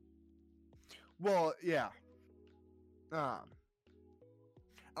this. Well, yeah. I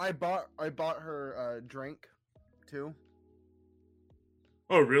bought her a drink too.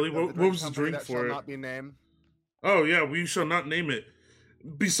 Oh, really? The What was the company drink that for shall it? not be named. Oh, yeah, we shall not name it.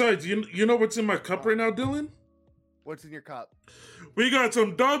 Besides, you know what's in my cup right now, Dylan? What's in your cup? We got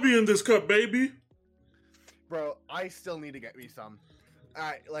some W in this cup, baby. Bro, I still need to get me some.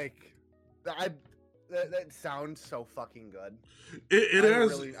 That sounds so fucking good. I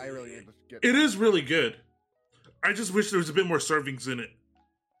really need to get It is really good. I just wish there was a bit more servings in it.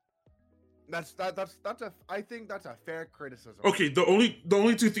 I think that's a fair criticism. Okay, the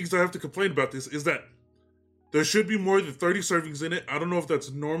only two things I have to complain about this is that there should be more than 30 servings in it. I don't know if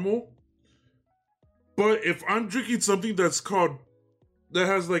that's normal. But if I'm drinking something that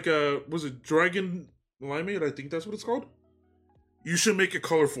has like was it Dragon Limeade? I think that's what it's called. You should make it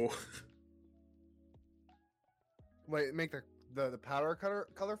colorful. Wait, make the powder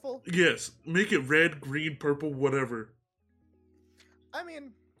colorful? Yes, make it red, green, purple, whatever. I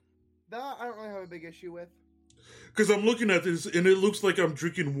mean, that I don't really have a big issue with. Because I'm looking at this and it looks like I'm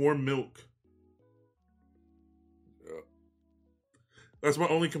drinking warm milk. That's my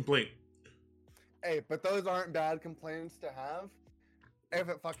only complaint. Hey, but those aren't bad complaints to have if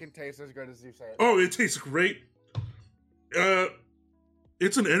it fucking tastes as good as you say it. Oh, it tastes great.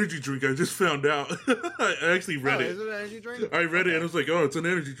 It's an energy drink. I just found out. I actually read it. Is it an energy drink? I read it and I was like, oh, it's an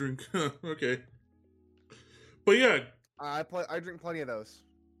energy drink. Okay. But yeah. I drink plenty of those.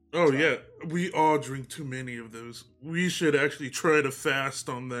 Oh, so. yeah. We all drink too many of those. We should actually try to fast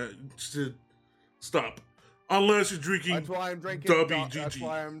on that. Stop. Unless you're drinking That's why I'm drinking WGG. That's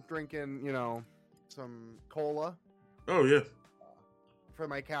why I'm drinking, some cola. Oh, yeah. For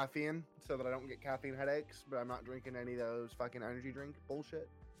my caffeine, so that I don't get caffeine headaches, but I'm not drinking any of those fucking energy drink bullshit.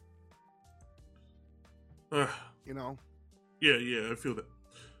 Yeah, I feel that.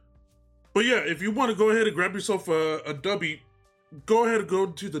 But yeah, if you want to go ahead and grab yourself a Dubby, go ahead and go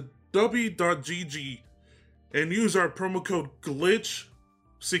to the Dubby.gg and use our promo code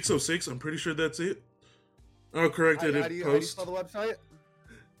Glitch606. I'm pretty sure that's it. I'll correct it in post. How do you spell the website?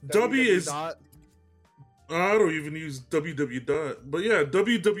 Dubby is... I don't even use www. But yeah,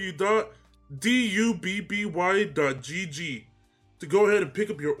 www.dubby.gg to go ahead and pick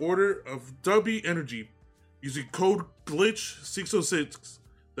up your order of Dubby Energy using code GLITCH606.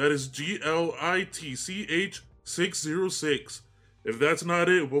 That is GLITCH 606. If that's not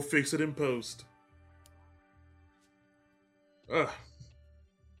it, we'll fix it in post.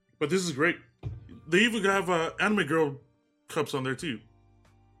 But this is great. They even have anime girl cups on there too.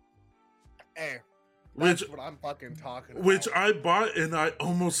 Hey, Which that's what I'm fucking talking about. which I bought and I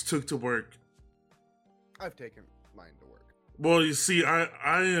almost took to work. I've taken mine to work. Well, you see, I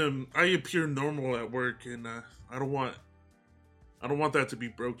appear normal at work, and I don't want that to be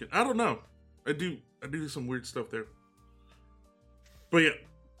broken. I don't know. I do some weird stuff there. But yeah.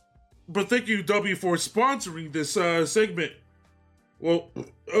 But thank you, W, for sponsoring this segment. Well,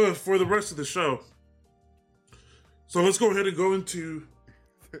 for the rest of the show. So let's go ahead and go into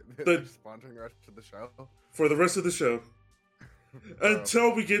They're sponsoring the rest of the show. for the rest of the show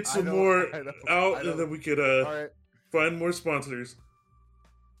until we get some more out, and then we could All right. find more sponsors,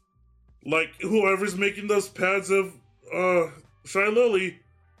 like whoever's making those pads of Shy Lily.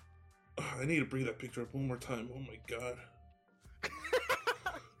 Oh, I need to bring that picture up one more time. Oh my god.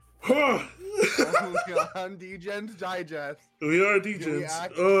 Oh god, Degens Digest. We are We Degens.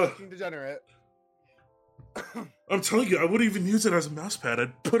 act fucking degenerate. I'm telling you, I wouldn't even use it as a mouse pad.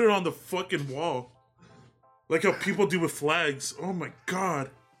 I'd put it on the fucking wall, like how people do with flags. Oh my god.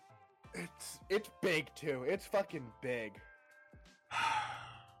 It's big too. It's fucking big.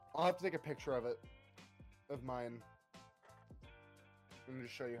 I'll have to take a picture of it, of mine, and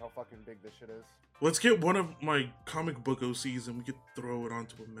just show you how fucking big this shit is. Let's get one of my comic book OCs and we could throw it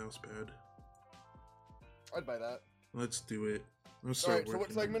onto a mouse pad. I'd buy that. Let's do it. Let's All start right. So what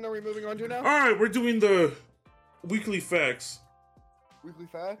working. segment are we moving on to now? All right, we're doing the weekly facts. Weekly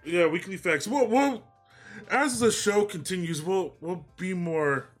fact. Yeah, weekly facts. We'll as the show continues, we'll be a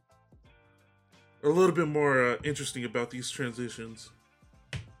little bit more interesting about these transitions.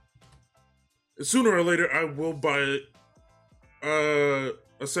 Sooner or later, I will buy a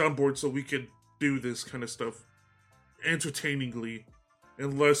soundboard so we can do this kind of stuff entertainingly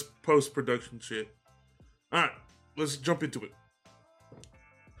and less post-production shit. All right, let's jump into it.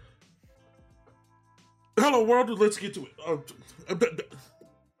 Hello world, let's get to it.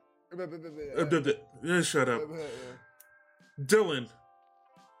 Yeah, shut up. Dylan,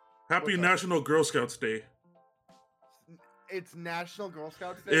 happy What's up? National Girl Scouts Day. It's National Girl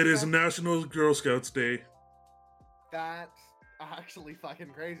Scouts Day. It is today? National Girl Scouts Day. That's actually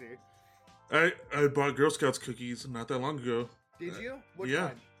fucking crazy. I bought Girl Scouts cookies not that long ago. Did you? What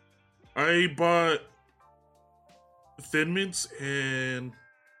yeah. kind? I bought Thin Mints and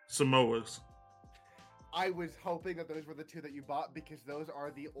Samoas. I was hoping that those were the two that you bought because those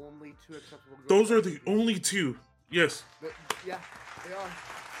are the only two acceptable. Those are the only two. Yes. Yeah, they are.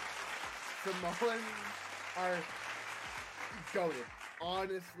 Samoans are goated.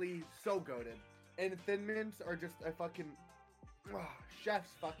 Honestly, so goated. And Thin Mints are just a fucking chef's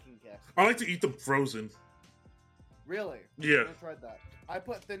fucking kiss. I like to eat them frozen. Really? Yeah. I tried that. I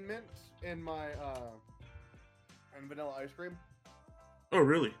put Thin Mints in my and vanilla ice cream. Oh,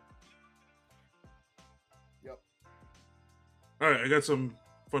 really? Yep. Alright, I got some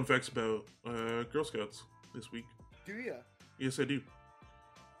fun facts about Girl Scouts this week. Do ya? Yes, I do.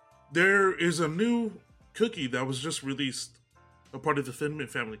 There is a new cookie that was just released, a part of the Thin Mint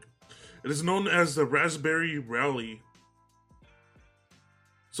family. It is known as the Raspberry Rally.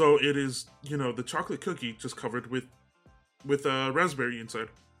 So it is, the chocolate cookie just covered with raspberry inside.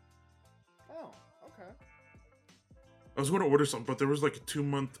 Oh, okay. I was going to order some, but there was like a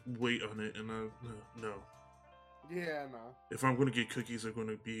 2-month wait on it, and no. Yeah, no. If I'm going to get cookies, I'm going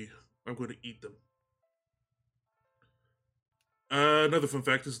to eat them. Another fun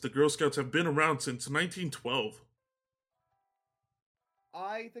fact is the Girl Scouts have been around since 1912.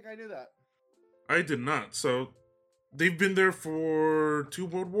 I think I knew that. I did not. So they've been there for 2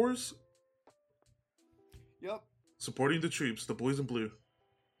 World Wars, Yep. supporting the troops, the boys in blue.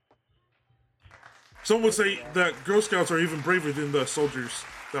 Some would say that Girl Scouts are even braver than the soldiers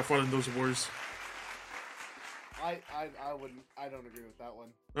that fought in those wars. I wouldn't. I don't agree with that one.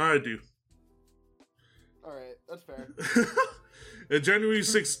 I do. All right, that's fair. On January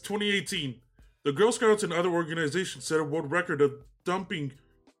 6, 2018, the Girl Scouts and other organizations set a world record of dumping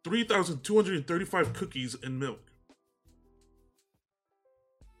 3,235 cookies and milk.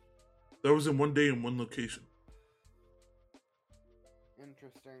 That was in one day in one location.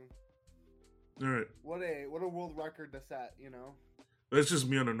 Interesting. All right, What a world record to set, you know? that's just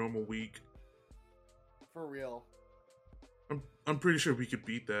me on a normal week. For real. I'm pretty sure we could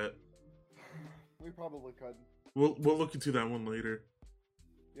beat that. We probably could. We'll look into that one later.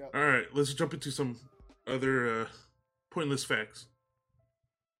 Yep. All right, let's jump into some other pointless facts.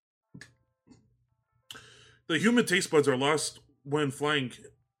 The human taste buds are lost when flying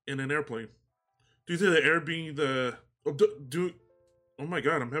in an airplane due to the air being oh my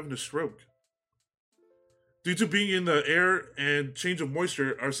god, I'm having a stroke. Due to being in the air and change of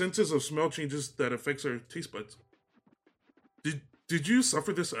moisture, our senses of smell changes that affects our taste buds. Did you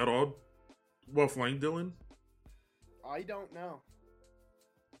suffer this at all while flying, Dylan? I don't know.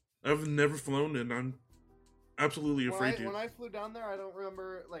 I've never flown, and I'm absolutely afraid to. When I flew down there, I don't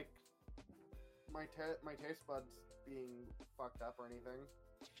remember like my taste buds being fucked up or anything.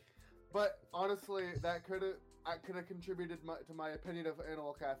 But honestly, that could have contributed to my opinion of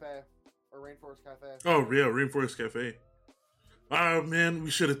Animal Cafe or Rainforest Cafe. Oh yeah, Rainforest Cafe. Ah man,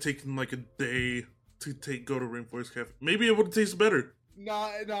 we should have taken like a day to go to Rainforest Cafe. Maybe it would have tasted better.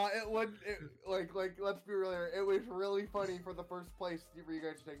 No, it would. Like, let's be real here. It was really funny for the first place for you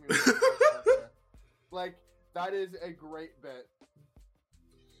guys to take me to Rainforest Cafe. Like, that is a great bit.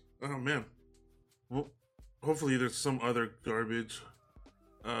 Oh man. Well, hopefully there's some other garbage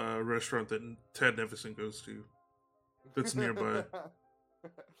restaurant that Ted Nevison goes to that's nearby.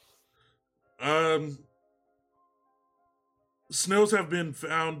 Snails have been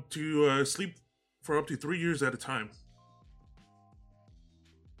found to sleep for up to 3 years at a time.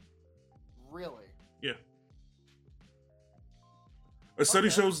 Really? Yeah. A study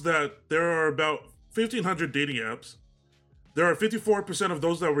shows that there are about 1,500 dating apps. There are 54% of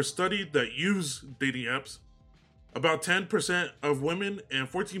those that were studied that use dating apps. About 10% of women and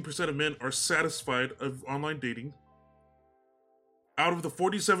 14% of men are satisfied of online dating. Out of the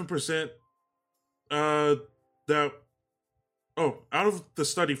 47% out of the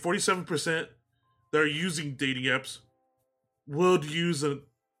study, 47% that are using dating apps would use a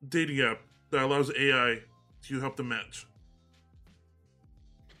dating app that allows AI to help them match.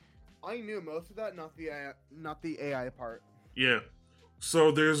 I knew most of that, not the AI part. Yeah.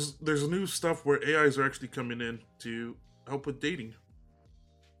 So there's new stuff where AIs are actually coming in to help with dating.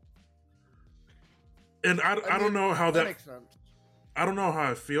 And I don't know how that makes sense. I don't know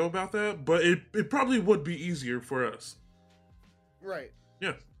how I feel about that, but it probably would be easier for us. Right.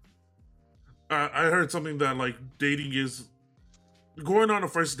 Yeah. I heard something that like dating is going on a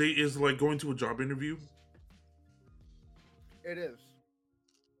first date is like going to a job interview. It is.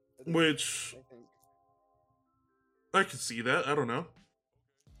 Which I think. I could see that. I don't know.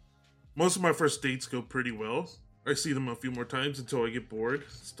 Most of my first dates go pretty well. I see them a few more times until I get bored.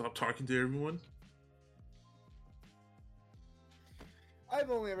 Stop talking to everyone. I've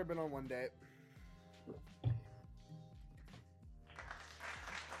only ever been on one date.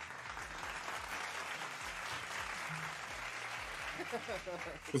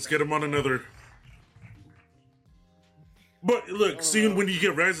 Let's get him on another. But look, seeing when you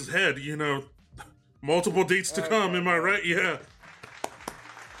get Raz's head, you know, multiple dates to come, am I right? Yeah.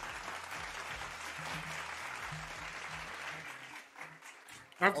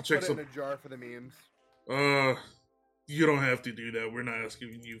 I have to check put some. it in a jar for the memes. You don't have to do that. We're not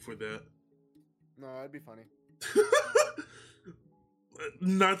asking you for that. No, that'd be funny.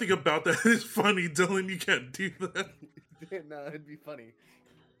 Nothing about that is funny, Dylan. You can't do that. No, it'd be funny.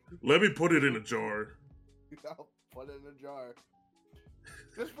 Let me put it in a jar. I'll put it in a jar.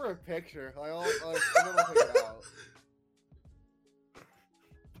 Just for a picture. Like, and then I'll take it out.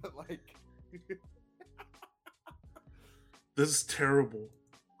 But, like... This is terrible.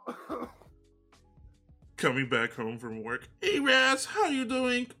 Coming back home from work. Hey, Raz, how you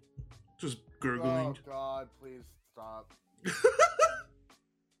doing? Just gurgling. Oh, God, please stop.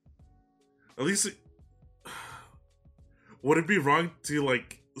 At least would it be wrong to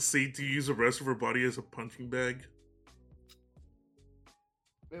like say to use the rest of her body as a punching bag?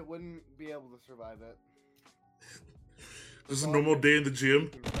 It wouldn't be able to survive it. Just a normal day in the gym,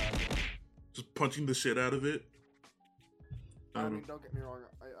 just punching the shit out of it. I mean, don't get me wrong.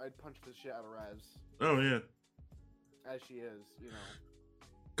 I'd punch the shit out of Raz. Oh yeah. As she is, you know.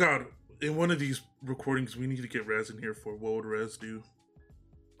 God, in one of these recordings, we need to get Raz in here for what would Raz do?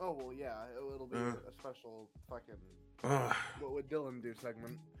 Oh well, yeah. It'll be a special fucking what would Dylan do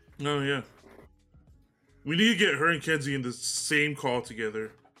segment. Oh yeah. We need to get her and Kenzie in the same call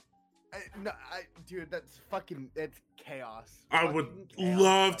together. Dude, that's chaos. I would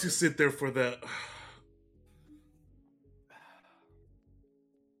love to sit there for that.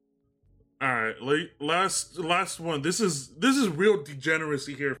 All right, last one. This is real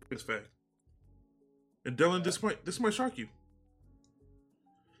degeneracy here for this fact. And Dylan, this might shock you.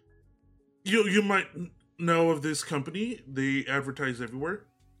 You might know of this company. They advertise everywhere.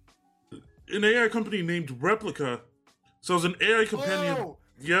 An AI company named Replica sells an AI companion. Oh!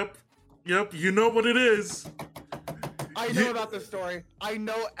 Yep. You know what it is. I know about this story. I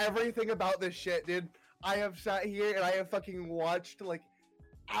know everything about this shit, dude. I have sat here and I have fucking watched like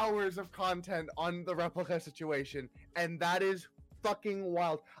hours of content on the Replica situation, and that is fucking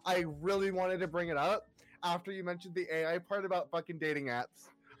wild. I really wanted to bring it up, after you mentioned the AI part about fucking dating apps.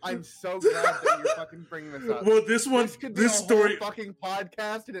 I'm so glad that you're fucking bringing this up. Well, this could be a story, whole fucking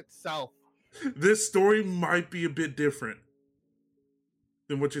podcast in itself. this story might be a bit different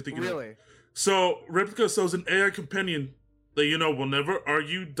than what you're thinking. Really? Of. So, Replica sells an AI companion that will never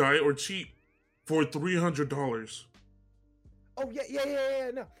argue, die, or cheat for $300. Oh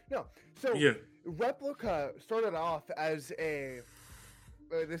yeah. No. So yeah, Replica started off as a.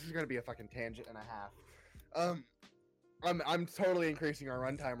 This is gonna be a fucking tangent and a half. I'm totally increasing our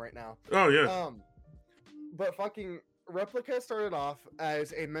runtime right now. Oh yeah. But fucking Replica started off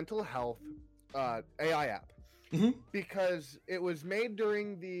as a mental health AI app because it was made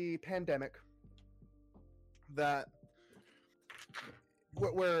during the pandemic. That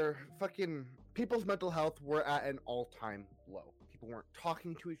where fucking people's mental health were at an all-time low. People weren't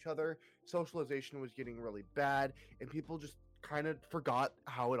talking to each other. Socialization was getting really bad, and people just kind of forgot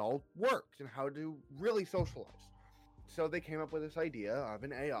how it all worked and how to really socialize. So they came up with this idea of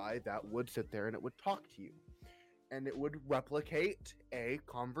an AI that would sit there and it would talk to you, and it would replicate a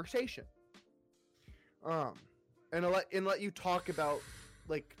conversation. And let you talk about,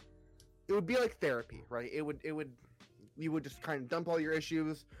 like, it would be like therapy, right? You would just kind of dump all your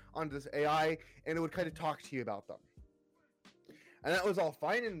issues onto this AI, and it would kind of talk to you about them. And that was all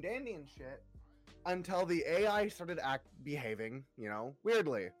fine and dandy and shit until the AI started behaving,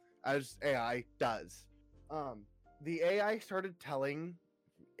 weirdly, as AI does. The AI started telling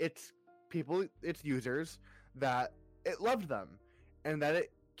its users, that it loved them, and that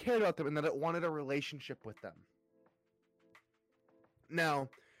it cared about them, and that it wanted a relationship with them. Now,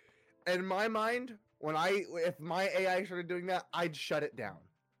 in my mind, if my AI started doing that, I'd shut it down,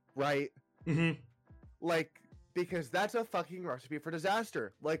 right? Mm-hmm. Like, because that's a fucking recipe for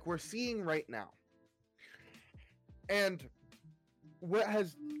disaster, like we're seeing right now. And what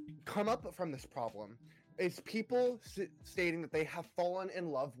has come up from this problem is people stating that they have fallen in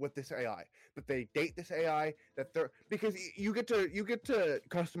love with this AI, that they date this AI, because you get to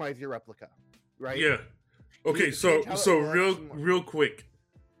customize your replica, right? Yeah. Okay, so real quick,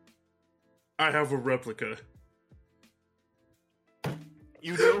 I have a replica.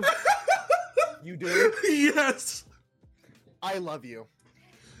 You do? You do? Yes. I love you.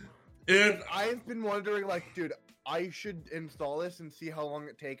 And I've been wondering, like, dude, I should install this and see how long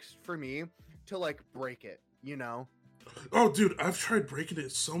it takes for me to, like, break it, Oh, dude, I've tried breaking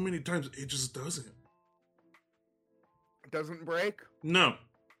it so many times, it just doesn't. It doesn't break? No.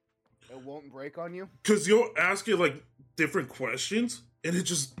 It won't break on you? Because you'll ask it, like, different questions, and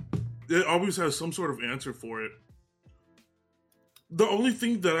it always has some sort of answer for it. The only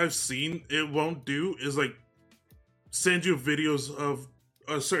thing that I've seen it won't do is, like, send you videos of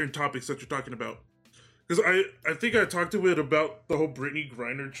certain topics that you're talking about. Because I think I talked to it about the whole Brittany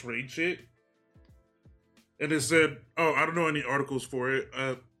Griner trade shit. And it said, oh, I don't know any articles for it.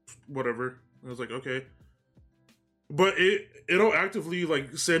 Whatever. I was like, okay. But it'll actively,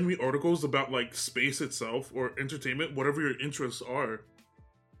 like, send me articles about, like, space itself or entertainment, whatever your interests are.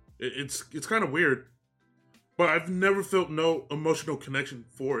 It's kind of weird. But I've never felt no emotional connection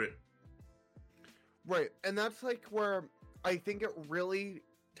for it. Right, and that's, like, where I think it really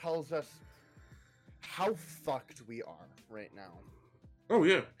tells us how fucked we are right now. Oh,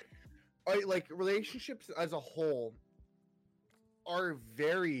 yeah. Like, relationships as a whole are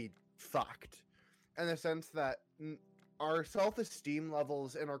very fucked in the sense that our self-esteem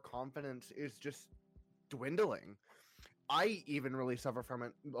levels and our confidence is just dwindling. I even really suffer from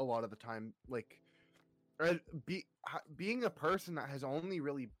it a lot of the time. Like, being a person that has only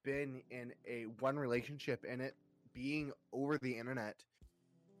really been in one relationship and it being over the internet,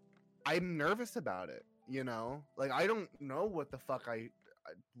 I'm nervous about it, Like, I don't know what the fuck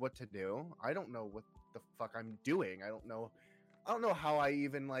what to do. I don't know what the fuck I'm doing. I don't know how I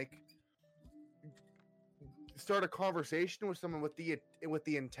even, like, start a conversation with someone with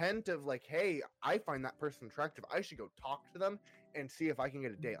the intent of, like, hey, I find that person attractive. I should go talk to them and see if I can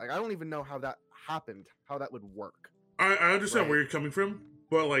get a date. Like, I don't even know how that happened, how that would work. I understand where you're coming from,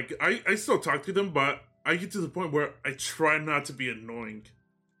 but, like, I still talk to them, but I get to the point where I try not to be annoying.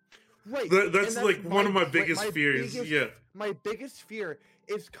 Right. That's like one of my biggest fears. My biggest fear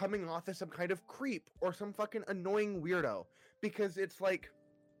is coming off as some kind of creep or some fucking annoying weirdo, because it's like,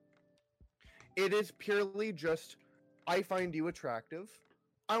 it is purely just, I find you attractive.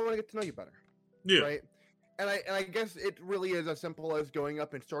 I want to get to know you better. Yeah. Right. And I guess it really is as simple as going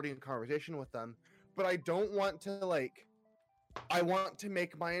up and starting a conversation with them. But I don't want to, like, I want to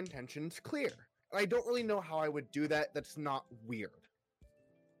make my intentions clear. And I don't really know how I would do that. That's not weird.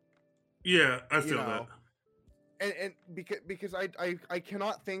 Yeah, I feel that. and because I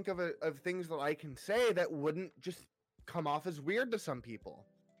cannot think of things that I can say that wouldn't just come off as weird to some people,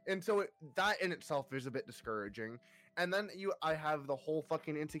 and so that in itself is a bit discouraging. And then I have the whole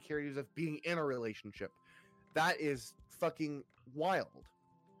fucking insecurities of being in a relationship. That is fucking wild.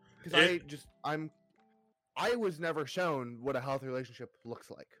 Because I was never shown what a healthy relationship looks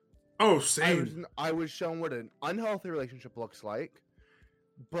like. Oh, same. I was shown what an unhealthy relationship looks like,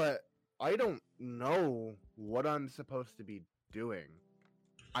 but I don't know what I'm supposed to be doing.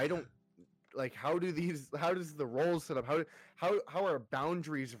 I don't like how does the roles set up? How are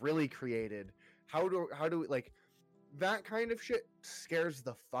boundaries really created? How do like that kind of shit scares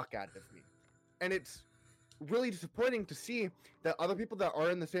the fuck out of me. And it's really disappointing to see that other people that are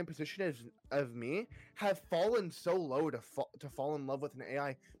in the same position as me have fallen so low to fall in love with an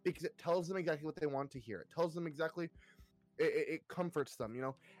AI because it tells them exactly what they want to hear. It tells them exactly, it comforts them, you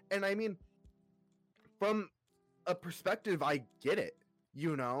know? And I mean, from a perspective, I get it,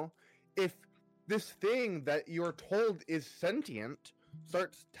 you know? If this thing that you're told is sentient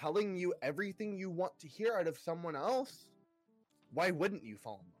starts telling you everything you want to hear out of someone else, why wouldn't you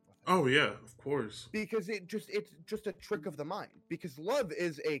fall in love with it? Oh yeah, of course. Because it's just a trick of the mind. Because love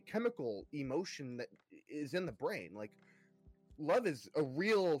is a chemical emotion that is in the brain. Like, love is a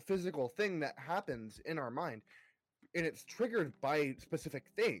real physical thing that happens in our mind, and it's triggered by specific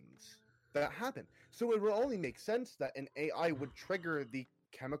things that happen. So it will only make sense that an AI would trigger the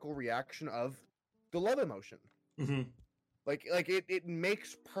chemical reaction of the love emotion. Mm-hmm. Like it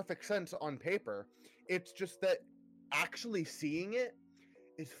makes perfect sense on paper. It's just that actually seeing it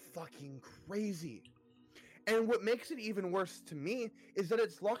is fucking crazy. And what makes it even worse to me is that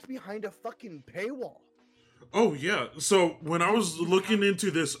it's locked behind a fucking paywall. Oh yeah. So when I was looking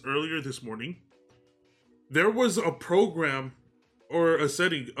into this earlier this morning, there was a program or a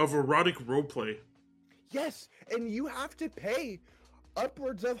setting of erotic roleplay. Yes, and you have to pay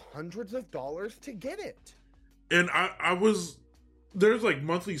upwards of hundreds of dollars to get it. And I was, there's like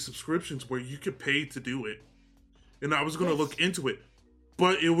monthly subscriptions where you could pay to do it. And I was going to look into it,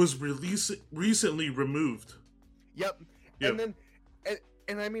 but it was recently removed. Yep. And then,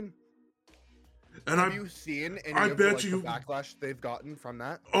 and I mean, and have you seen any of the backlash they've gotten from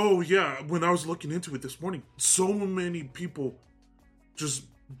that? Oh yeah, when I was looking into it this morning, so many people just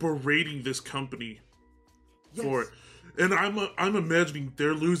berating this company for it. And I'm imagining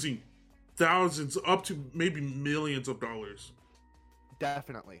they're losing thousands up to maybe millions of dollars.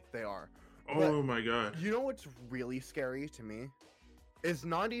 Definitely, they are. Oh my god. You know what's really scary to me? Is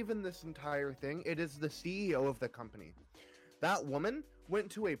not even this entire thing, it is the CEO of the company. That woman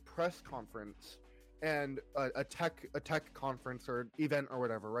went to a press conference and a tech conference or event or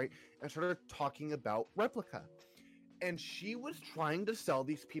whatever, right? And started talking about Replica. And she was trying to sell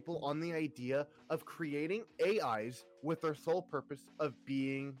these people on the idea of creating AIs with their sole purpose of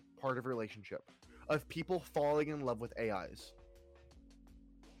being part of a relationship, of people falling in love with AIs.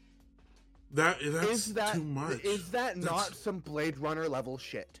 That's too much. Is that not some Blade Runner level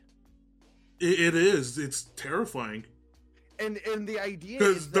shit? It is. It's terrifying. And the idea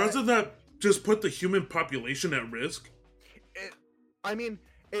is doesn't that just put the human population at risk? It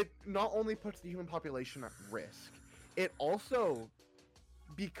not only puts the human population at risk, it also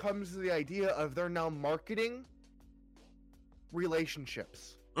becomes the idea of they're now marketing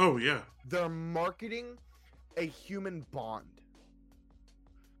relationships. Oh yeah. They're marketing a human bond.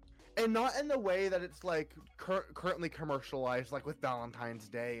 And not in the way that it's like currently commercialized, like with Valentine's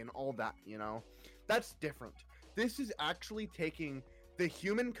Day and all that, you know? That's different. This is actually taking the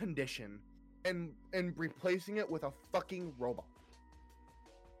human condition and replacing it with a fucking robot.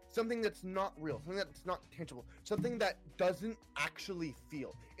 Something that's not real, something that's not tangible, something that doesn't actually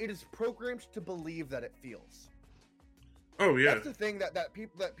feel. It is programmed to believe that it feels. Oh yeah. That's the thing that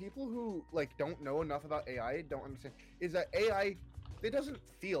people who like don't know enough about AI don't understand, is that AI, it doesn't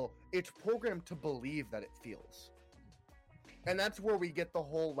feel, it's programmed to believe that it feels. And that's where we get the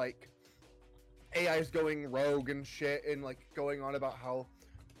whole like AI's going rogue and shit and like going on about how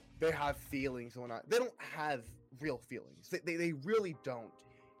they have feelings and whatnot. They don't have real feelings. They really don't.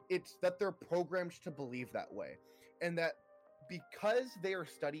 It's that they're programmed to believe that way. And that because they are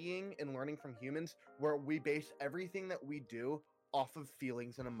studying and learning from humans, where we base everything that we do off of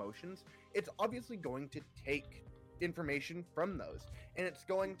feelings and emotions, it's obviously going to take information from those. And it's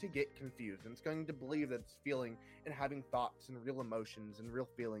going to get confused. And it's going to believe that it's feeling and having thoughts and real emotions and real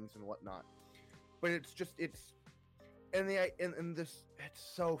feelings and whatnot. But it's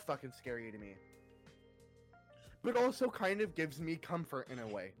so fucking scary to me. But also kind of gives me comfort in a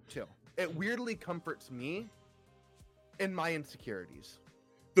way, too. It weirdly comforts me in my insecurities.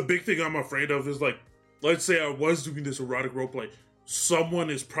 The big thing I'm afraid of is, like, let's say I was doing this erotic roleplay, someone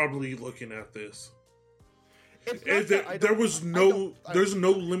is probably looking at this. It's And not that I there don't- was I no, don't- I- there's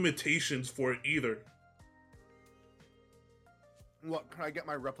no limitations for it either. What, can I get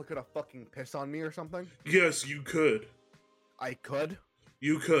my replica to fucking piss on me or something? Yes, you could. I could?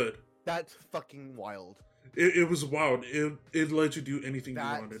 You could. That's fucking wild. It was wild. It let you do anything you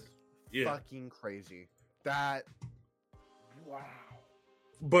That's wanted. Yeah. fucking crazy. That... Wow.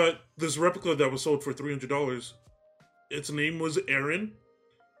 But this replica that was sold for $300, its name was Aaron,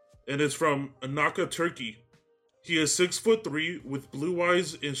 and it's from Anaka, Turkey. He is 6'3" with blue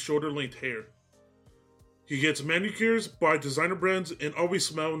eyes and shoulder length hair. He gets manicures by designer brands and always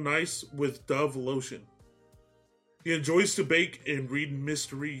smell nice with Dove lotion. He enjoys to bake and read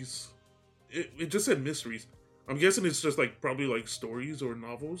mysteries. It just said mysteries. I'm guessing it's just like probably like stories or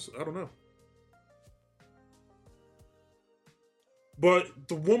novels. I don't know. But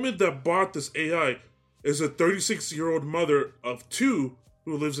the woman that bought this AI is a 36-year-old mother of 2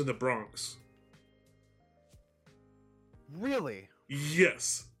 who lives in the Bronx. Really?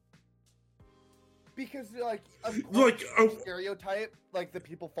 Yes. Because, like, of course, Like, stereotype, like, the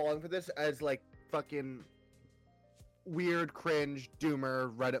people falling for this as, like, fucking weird, cringe,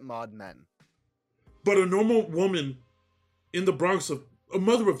 doomer, Reddit mod men. But a normal woman in the Bronx, a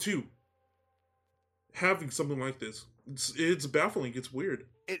mother of 2, having something like this, it's baffling. It's weird.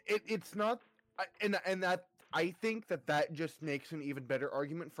 It's not, and that, I think that just makes an even better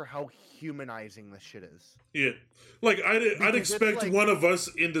argument for how humanizing this shit is. Yeah, like I'd Because expect it's like- one of us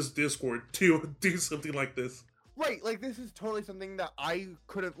in this Discord to do something like this. Right, like, this is totally something that I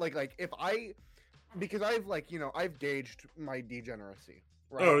couldn't, like, if I, because I've, like, you know, I've gauged my degeneracy,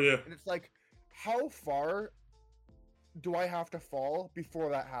 right? Oh yeah, And it's like, how far do I have to fall before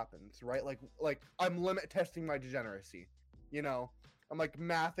that happens, right? Like I'm limit testing my degeneracy, you know? I'm like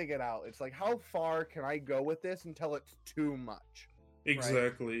mathing it out. It's like, how far can I go with this until it's too much?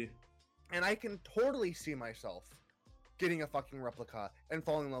 exactly. And I can totally see myself getting a fucking replica and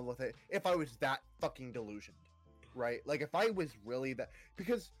falling in love with it if I was that fucking delusioned, right? Like if I was really that,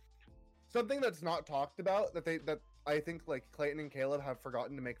 because something that's not talked about that I think like Clayton and Caleb have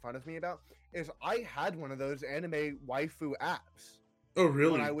forgotten to make fun of me about is I had one of those anime waifu apps Oh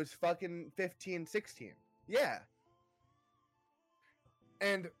really? when I was fucking 15, 16. Yeah.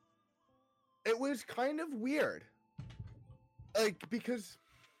 And it was kind of weird. Like, because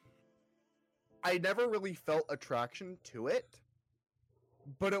I never really felt attraction to it,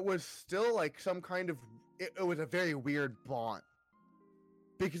 but it was still like some kind of, it was a very weird bond.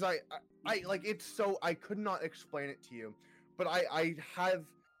 Because I like, it's so, I could not explain it to you, but I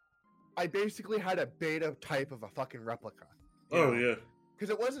basically had a beta type of a fucking replica. Oh yeah. Because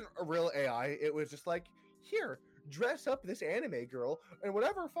it wasn't a real AI, it was just like, here, dress up this anime girl and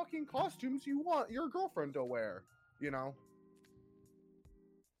whatever fucking costumes you want your girlfriend to wear, you know?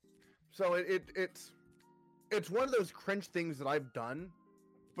 So it's one of those cringe things that I've done,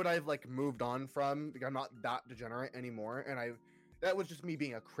 but I've like moved on from. Like, I'm not that degenerate anymore, and that was just me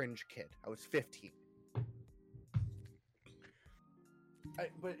being a cringe kid. I was 15.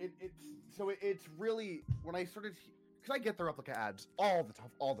 But it's really when I started, because I get the replica ads all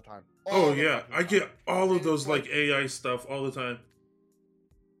the time. Oh yeah, I get all of And those it's like AI stuff all the time.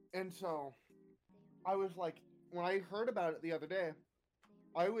 And so, I was like, when I heard about it the other day,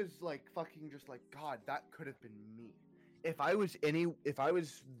 I was like, fucking just like, God, that could have been me. If I was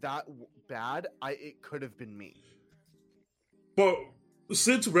that bad, it could have been me. But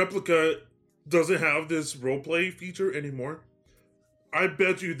since Replica doesn't have this roleplay feature anymore, I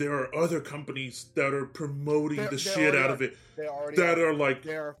bet you there are other companies that are promoting the shit out of it. They already That are like,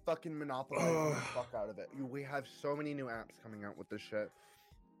 they are fucking monopolizing the fuck out of it. We have so many new apps coming out with this shit.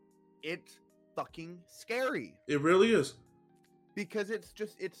 It's fucking scary. it really is. Because it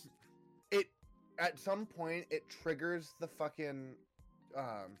at some point it triggers the fucking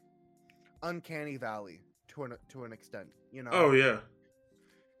uncanny valley to an extent, you know. Oh yeah.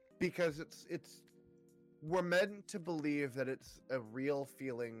 Because we're meant to believe that it's a real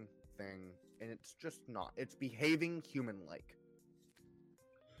feeling thing, and it's just not. It's behaving human like.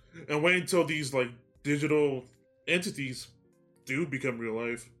 And wait until these like digital entities do become real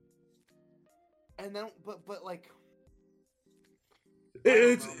life. And then but like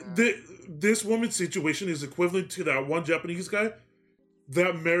It's don't know, man. this woman's situation is equivalent to that one Japanese guy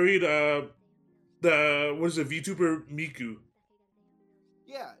that married the VTuber Miku.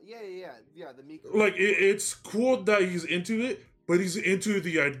 Yeah, the Miku. Like it's cool that he's into it, but he's into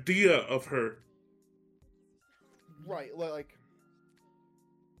the idea of her. Right, like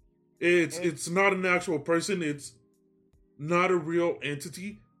It's not an actual person. It's not a real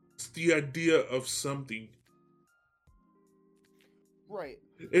entity. the idea of something. Right.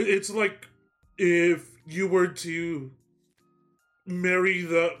 It's like if you were to marry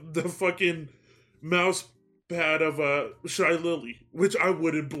the fucking mouse pad of Shy Lily, which I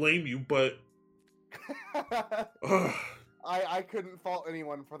wouldn't blame you, but I couldn't fault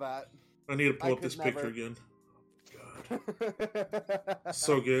anyone for that. I need to pull up this picture again. God,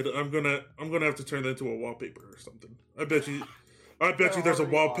 so good. I'm gonna have to turn that into a wallpaper or something. I bet you there's a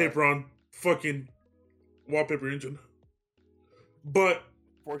wallpaper on fucking Wallpaper Engine. But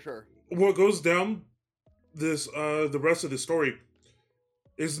for sure, what goes down this the rest of the story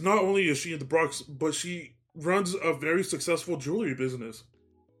is not only is she in the Bronx, but she runs a very successful jewelry business.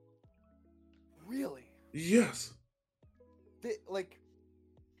 Really? Yes.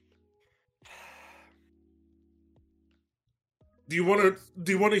 Do you want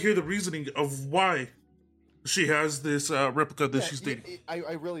to hear the reasoning of why she has this replica that she's dating?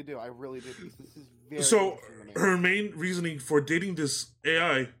 I really do. I really do. Because this is very so her main reasoning for dating this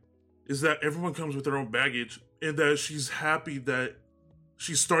AI is that everyone comes with their own baggage, and that she's happy that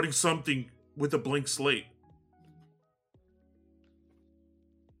she's starting something with a blank slate.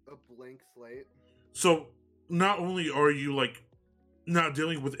 A blank slate? So not only are you like not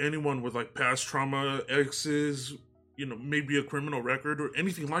dealing with anyone with like past trauma, exes, maybe a criminal record or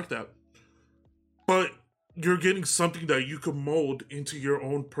anything like that, but you're getting something that you could mold into your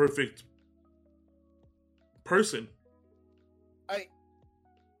own perfect person.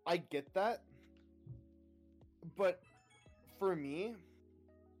 I get that, but for me,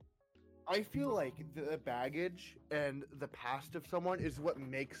 I feel like the baggage and the past of someone is what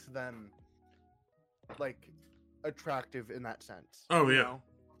makes them like attractive in that sense. Oh you yeah. know?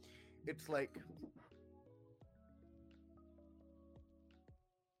 It's like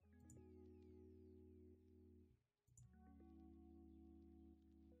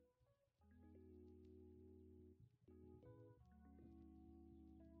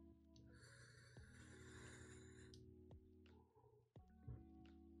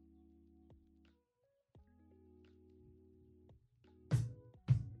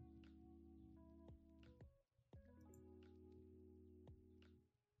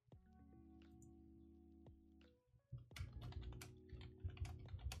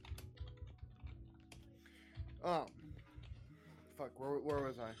fuck, where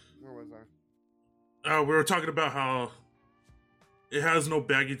was I? We were talking about how it has no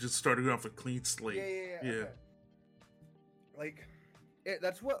baggage. It's starting off a clean slate. Yeah. Okay. Like,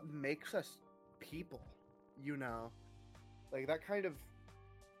 that's what makes us people, Like, that kind of...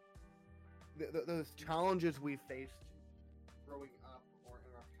 those challenges we faced growing up or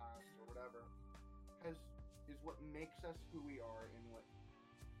in our past or whatever is what makes us who we are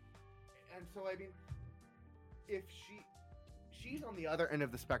and so, I mean, if she's on the other end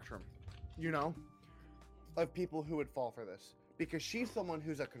of the spectrum, of people who would fall for this, because she's someone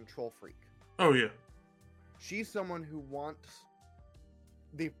who's a control freak. Oh yeah. She's someone who wants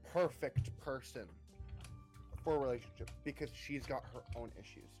the perfect person for a relationship because she's got her own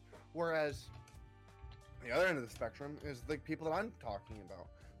issues. Whereas the other end of the spectrum is the people that I'm talking about.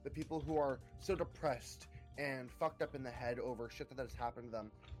 The people who are so depressed and fucked up in the head over shit that has happened to them,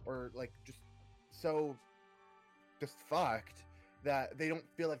 or like just so just fucked that they don't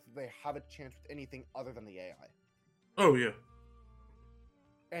feel like they have a chance with anything other than the AI. Oh yeah.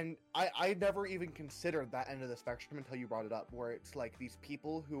 And I never even considered that end of the spectrum until you brought it up, where it's like these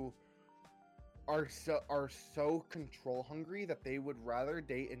people who are so control hungry that they would rather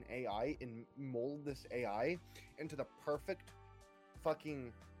date an AI and mold this AI into the perfect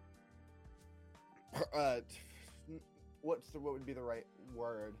fucking what would be the right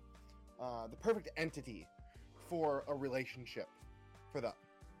word? The perfect entity for a relationship for them.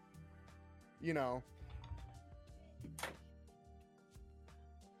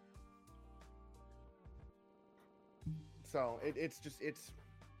 So it is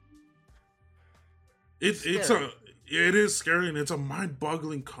scary, and it's a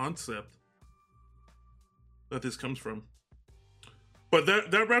mind-boggling concept that this comes from. But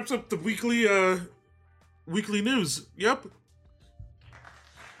that wraps up the weekly news. Yep.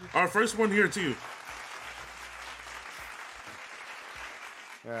 Our first one here too.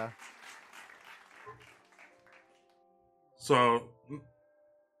 Yeah. So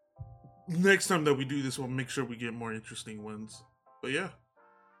next time that we do this, we'll make sure we get more interesting ones. But yeah.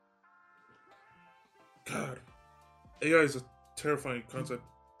 God. AI is a terrifying concept.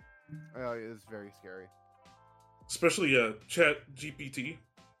 Oh, it is very scary. Especially Chat GPT.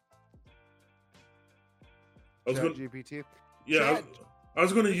 Chat GPT? Yeah, I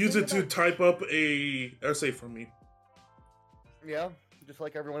was going to use it to type up a essay for me. Yeah? just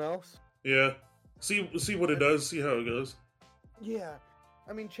like everyone else. Yeah. See what it does. See how it goes. Yeah,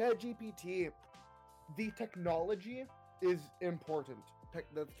 I mean, ChatGPT, the technology is important.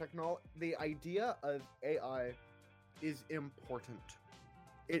 The idea of AI is important.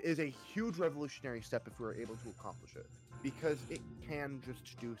 It is a huge revolutionary step if we were able to accomplish it, because it can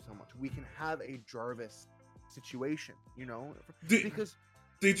just do so much. We can have a Jarvis situation, you know, because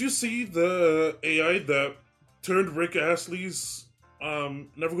Did you see the AI that turned Rick Astley's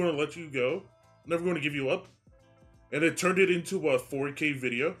 "Never Gonna Let You Go," "Never Gonna Give You Up," and it turned it into a 4K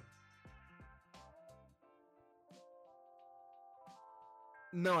video?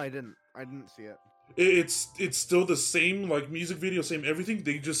 no, I didn't. I didn't see it. It's still the same, like, music video, same everything.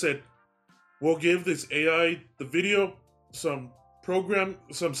 They just said, we'll give this AI the video, some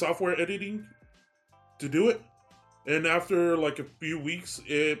software editing to do it, and after like a few weeks,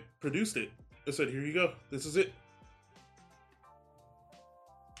 it produced it. It said, here you go, this is it.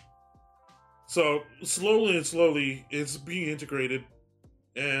 So slowly and slowly, it's being integrated,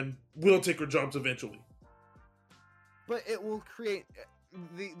 and will take our jobs eventually. But it will create.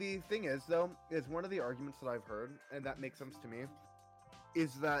 The thing is, though, is one of the arguments that I've heard, and that makes sense to me,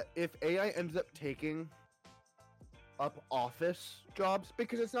 is that if AI ends up taking up office jobs,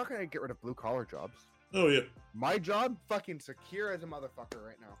 because it's not going to get rid of blue collar jobs. Oh yeah. My job, fucking secure as a motherfucker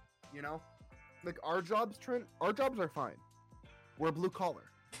right now. You know, like our jobs, Trent. Our jobs are fine. We're blue collar.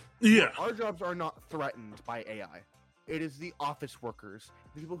 Yeah. Our jobs are not threatened by AI. It is the office workers,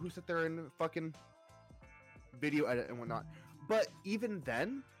 the people who sit there and fucking video edit and whatnot. But even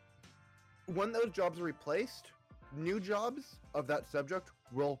then, when those jobs are replaced, new jobs of that subject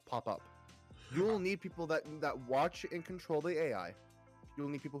will pop up. You will need people that watch and control the AI. You'll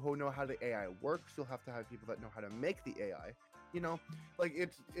need people who know how the AI works. You'll have to have people that know how to make the AI. You know, like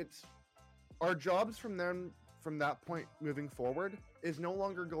it's our jobs from that point moving forward is no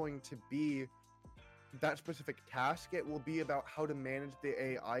longer going to be that specific task. It will be about how to manage the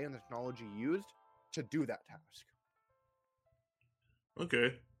AI and the technology used to do that task.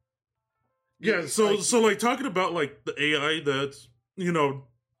 Okay. Yeah, so like talking about like the AI that's, you know,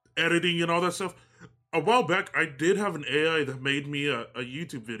 editing and all that stuff. A while back, I did have an AI that made me a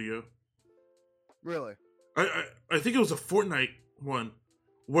YouTube video. Really? I think it was a Fortnite one,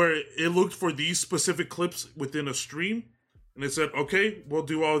 where it looked for these specific clips within a stream, and it said, okay, we'll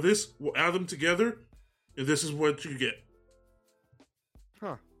do all this, we'll add them together, and this is what you get.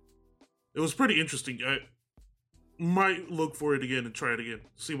 Huh. It was pretty interesting. I might look for it again and try it again,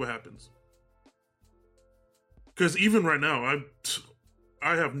 see what happens. Because even right now,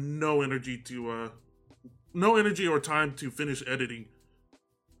 I have no energy or time to finish editing.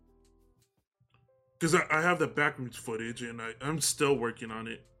 Because I have the background footage and I'm still working on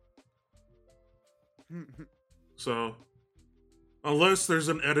it. So, unless there's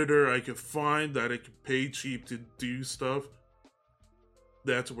an editor I can find that I can pay cheap to do stuff,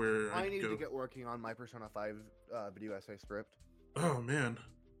 that's where I need go. to get working on my Persona 5 video essay script. Oh, man.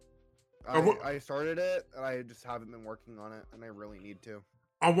 I started it, and I just haven't been working on it, and I really need to.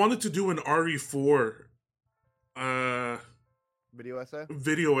 I wanted to do an RE4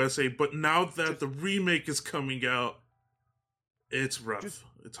 video essay, but now that the remake is coming out, it's rough.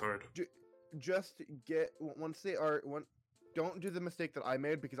 It's hard. Just get once they are don't do the mistake that I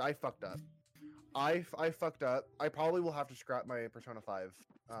made, because I fucked up. I fucked up. I probably will have to scrap my Persona 5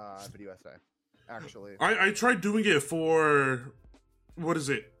 video essay. Actually, I tried doing it for what is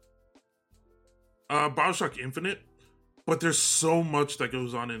it? BioShock Infinite, but there's so much that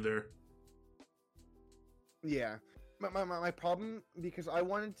goes on in there. Yeah. My problem, because I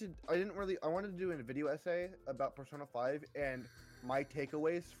wanted to do a video essay about Persona 5 and my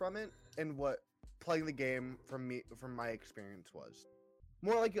takeaways from it and what playing the game from my experience was.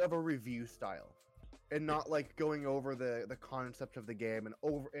 More like of a review style, and not like going over the concept of the game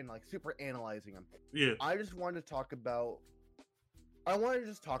and like super analyzing them. Yeah. I just wanted to talk about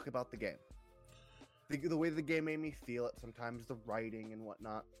the game. The way the game made me feel it sometimes, the writing and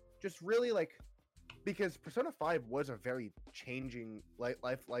whatnot. Just really like, because Persona 5 was a very changing,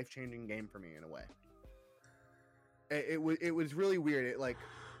 life-changing game for me in a way. It was really weird.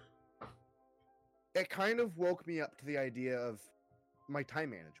 It kind of woke me up to the idea of my time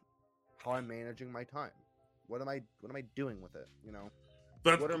management, how I'm managing my time. What am I doing with it? You know,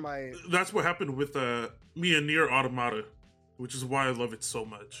 That's what happened with me and Nier Automata, which is why I love it so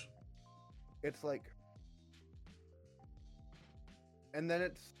much. It's like, and then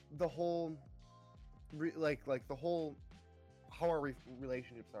it's the whole, the whole, how our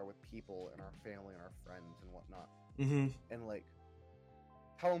relationships are with people and our family and our friends and whatnot, and like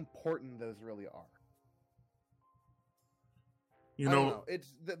how important those really are. You I don't know, know.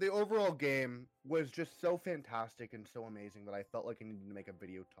 It's the overall game was just so fantastic and so amazing that I felt like I needed to make a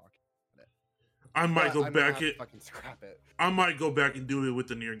video talking about it. I might But go I'm gonna back have it. to fucking scrap it. I might go back and do it with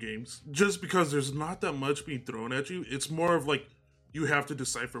the Nier games, just because there's not that much being thrown at you. It's more of like you have to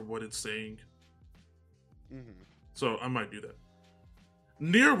decipher what it's saying. Mm-hmm. So I might do that.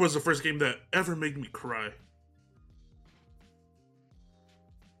 Nier was the first game that ever made me cry.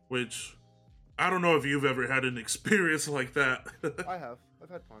 Which, I don't know if you've ever had an experience like that. I have. I've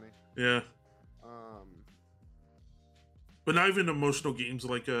had plenty. Yeah. But not even emotional games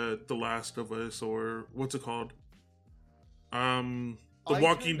like The Last of Us or what's it called? The I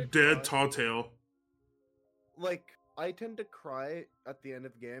Walking tend Dead to Tall Tale. Like, I tend to cry at the end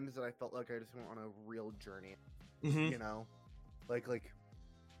of games that I felt like I just went on a real journey. Mm-hmm. You know? Like,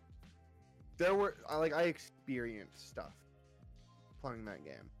 there were, I experienced stuff playing that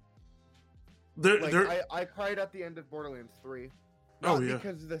game. I cried at the end of Borderlands 3. Not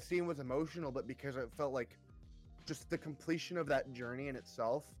because the scene was emotional, but because it felt like just the completion of that journey in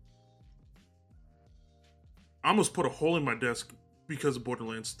itself. I almost put a hole in my desk because of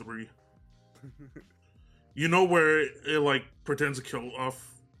Borderlands 3. You know where it like pretends to kill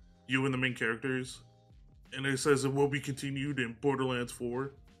off you and the main characters? And it says it will be continued in Borderlands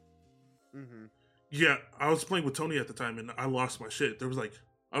 4. Mm-hmm. Yeah, I was playing with Tony at the time and I lost my shit. I was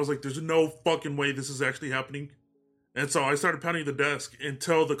like, there's no fucking way this is actually happening. And so I started pounding the desk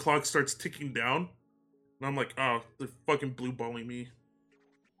until the clock starts ticking down. And I'm like, oh, they're fucking blue balling me.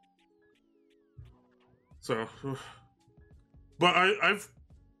 So, but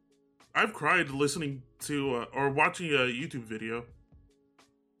I've cried listening to or watching a YouTube video,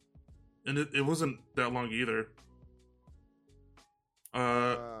 and it wasn't that long either.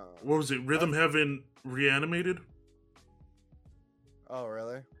 What was it? Rhythm Heaven Reanimated? Oh,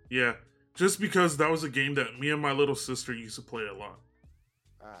 really? Yeah, just because that was a game that me and my little sister used to play a lot.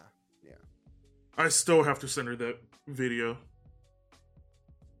 Yeah. I still have to send her that video.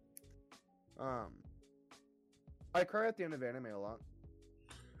 I cry at the end of anime a lot.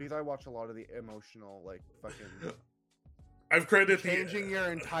 Because I watch a lot of the emotional, like, fucking... I've cried at changing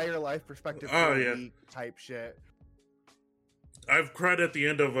your entire life perspective type shit. I've cried at the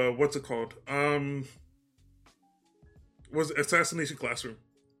end of, what's it called? Was it Assassination Classroom?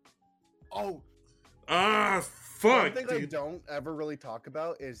 Oh! Fuck, One thing I don't ever really talk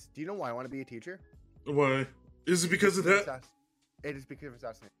about is, do you know why I want to be a teacher? Why? Is it because of that? It is because of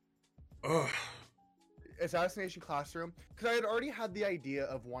Assassination. Ugh. Assassination Classroom, because I had already had the idea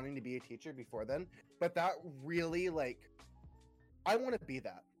of wanting to be a teacher before then, but that really, like, I want to be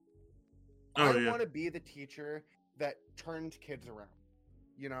that. I want to be the teacher that turns kids around,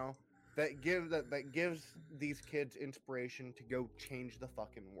 you know, that gives these kids inspiration to go change the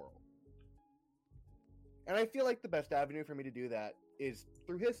fucking world. And I feel like the best avenue for me to do that is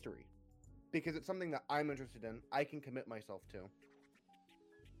through history, because it's something that I'm interested in, I can commit myself to,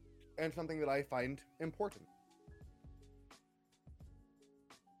 and something that I find important.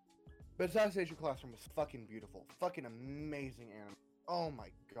 But Assassination Classroom was fucking beautiful. Fucking amazing anime. Oh my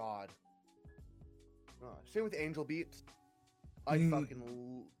god. Same with Angel Beats.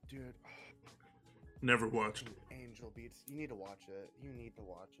 Dude. Never watched. Angel Beats. You need to watch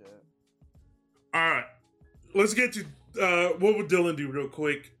it. Alright. Let's get to, what would Dylan do real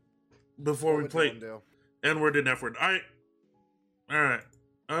quick before we play N-word and F-word. Alright.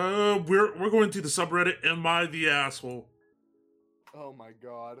 We're going to the subreddit, Am I the Asshole? Oh my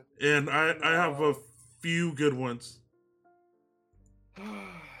god. And I have a few good ones.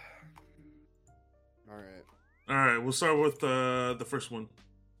 Alright, we'll start with the first one.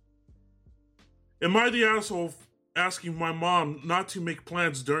 Am I the asshole asking my mom not to make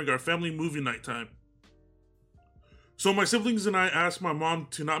plans during our family movie night time? So my siblings and I asked my mom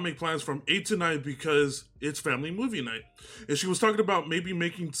to not make plans from 8 to 9 because it's family movie night. And she was talking about maybe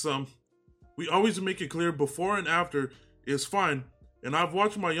making some. We always make it clear before and after is fine. And I've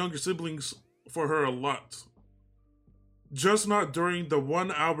watched my younger siblings for her a lot. Just not during the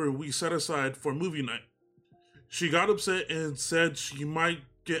 1 hour we set aside for movie night. She got upset and said she might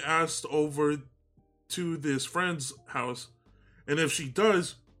get asked over to this friend's house. And if she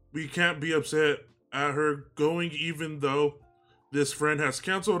does, we can't be upset at her going even though this friend has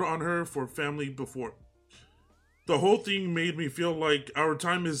canceled on her for family before. The whole thing made me feel like our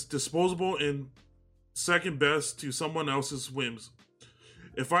time is disposable and second best to someone else's whims.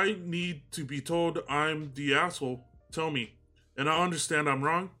 If I need to be told I'm the asshole, tell me. And I understand I'm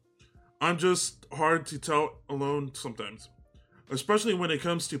wrong. I'm just hard to tell alone sometimes. Especially when it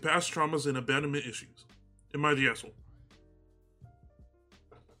comes to past traumas and abandonment issues. Am I the asshole?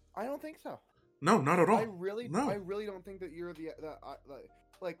 I don't think so. No, not at all. I really don't think that you're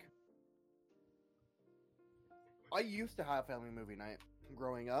like. I used to have family movie night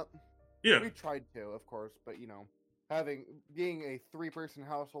growing up. Yeah, We tried to, of course, but being a 3-person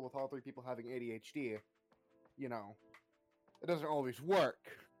household with all 3 people having ADHD, it doesn't always work.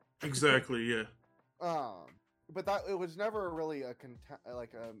 exactly. Yeah. But it was never really a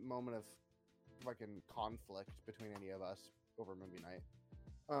moment of fucking conflict between any of us over movie night.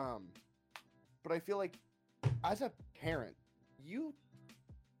 But I feel like as a parent,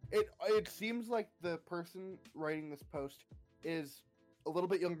 it seems like the person writing this post is a little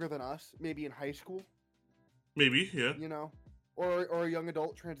bit younger than us, maybe in high school, Maybe. Yeah. or a young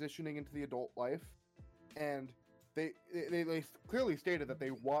adult transitioning into the adult life, and they clearly stated that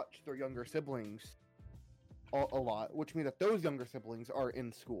they watch their younger siblings a lot, which means that those younger siblings are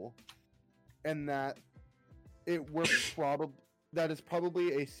in school, and that that is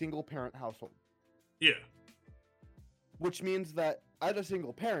probably a single parent household. Yeah. Which means that as a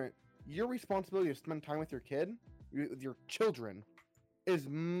single parent, your responsibility to spend time with your kid, with your children, is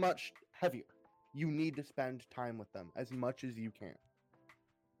much heavier. You need to spend time with them as much as you can.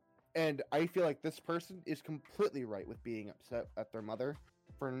 And I feel like this person is completely right with being upset at their mother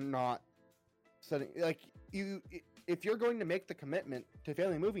for not setting, if you're going to make the commitment to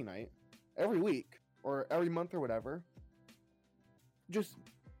family movie night every week or every month or whatever, just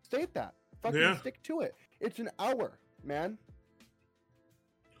state that. Fucking stick to it. It's an hour, man.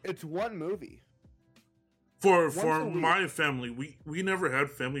 It's one movie. For my family, we never had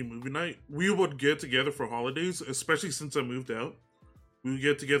family movie night. We would get together for holidays, especially since I moved out. We would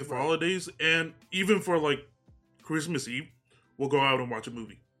get together for holidays, and even for like Christmas Eve, we'll go out and watch a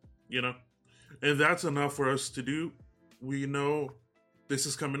movie. And that's enough for us to do. We know this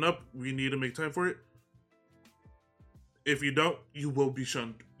is coming up. We need to make time for it. If you don't, you will be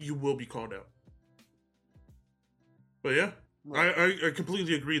shunned. You will be called out. But yeah, I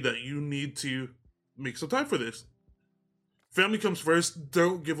completely agree that you need to make some time for this. Family comes first.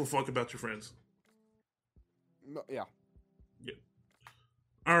 Don't give a fuck about your friends. No, yeah. Yeah.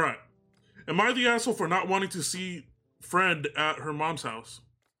 All right. Am I the asshole for not wanting to see friend at her mom's house?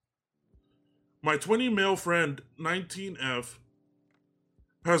 My 20 male friend, 19F,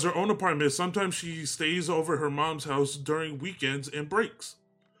 has her own apartment. Sometimes she stays over her mom's house during weekends and breaks.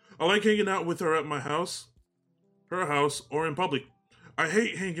 I like hanging out with her at my house, her house, or in public. I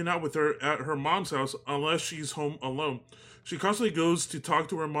hate hanging out with her at her mom's house unless she's home alone. She constantly goes to talk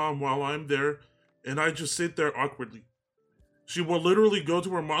to her mom while I'm there, and I just sit there awkwardly. She will literally go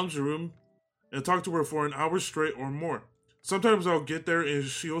to her mom's room and talk to her for an hour straight or more. Sometimes I'll get there and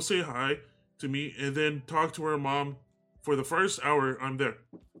she'll say hi to me and then talk to her mom for the first hour I'm there.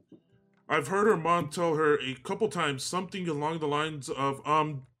 I've heard her mom tell her a couple times something along the lines of,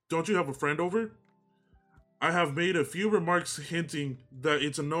 don't you have a friend over? I have made a few remarks hinting that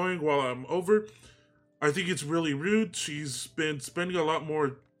it's annoying while I'm over. I think it's really rude. She's been spending a lot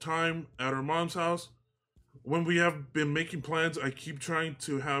more time at her mom's house. When we have been making plans, I keep trying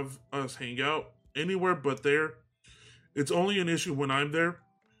to have us hang out anywhere but there. It's only an issue when I'm there.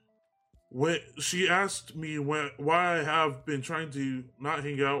 When she asked me why I have been trying to not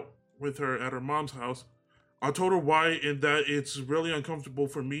hang out with her at her mom's house, I told her why and that it's really uncomfortable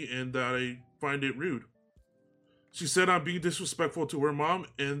for me and that I find it rude. She said I'm being disrespectful to her mom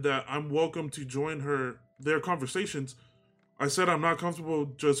and that I'm welcome to join their conversations. I said I'm not comfortable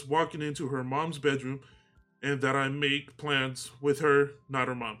just walking into her mom's bedroom and that I make plans with her, not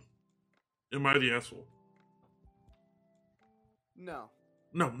her mom. Am I the asshole? No.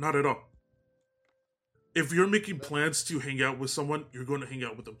 No, not at all. If you're making plans to hang out with someone, you're going to hang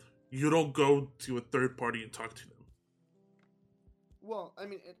out with them. You don't go to a third party and talk to them. Well, I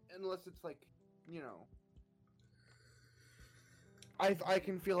mean, unless it's like, I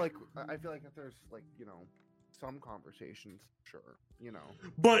can feel like if there's like, some conversations, sure,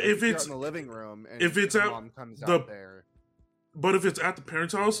 But like if you're it's out in the living room and if it's your at mom comes the out there, but if it's at the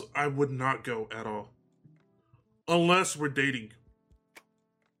parents' house, I would not go at all, unless we're dating.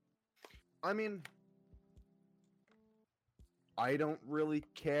 I mean, I don't really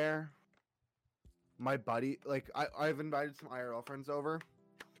care. My buddy, like, I've invited some IRL friends over,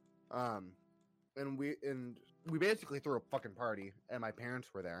 and we basically threw a fucking party, and my parents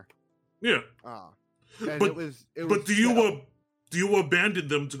were there. Yeah. And but it was but do you abandon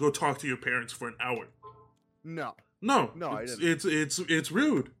them to go talk to your parents for an hour? No, I didn't. It's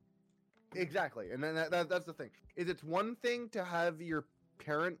rude. Exactly, and then that's the thing. It's one thing to have your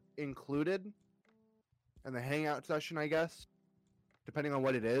parent included in the hangout session, I guess, depending on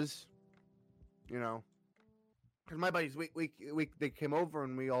what it is, because my buddies, we they came over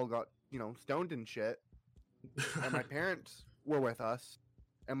and we all got stoned and shit, and my parents were with us,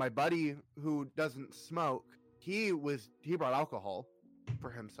 and my buddy who doesn't smoke, he brought alcohol for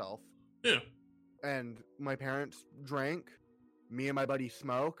himself, Yeah. and my parents drank. Me and my buddy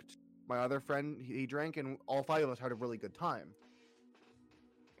smoked. My other friend, he drank, and all 5 of us had a really good time.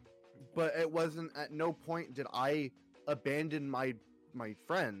 But it wasn't, at no point did I abandon my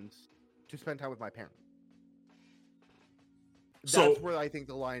friends to spend time with my parents. That's where I think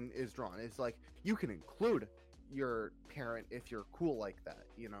the line is drawn. It's like, you can include your parent if you're cool like that,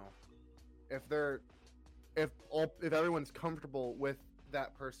 if everyone's comfortable with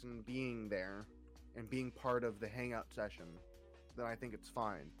that person being there and being part of the hangout session, then I think it's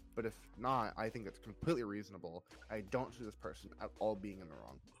fine. But if not, I think it's completely reasonable. I don't see this person at all being in the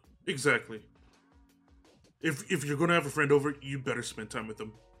wrong. Exactly. If you're gonna have a friend over, you better spend time with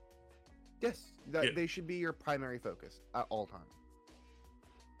them. Yes, they should be your primary focus at all times.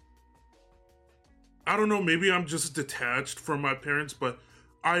 I don't know, maybe I'm just detached from my parents, but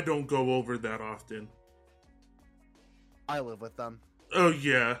I don't go over that often. I live with them. Oh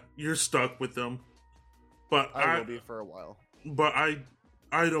yeah, you're stuck with them. But I will be for a while. But I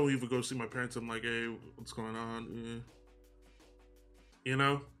don't even go see my parents. I'm like, hey, what's going on?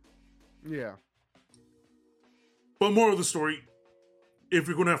 Yeah. But moral of the story, if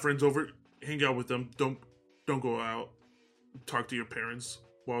you're gonna have friends over, hang out with them. Don't go out. Talk to your parents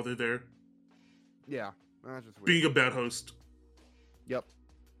while they're there. Yeah, that's just weird. Being a bad host. Yep.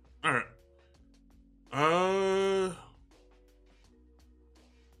 All right.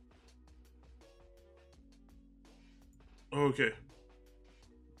 Okay.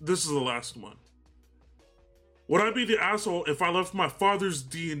 This is the last one. Would I be the asshole if I left my father's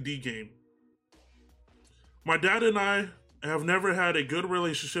D&D game? My dad and I have never had a good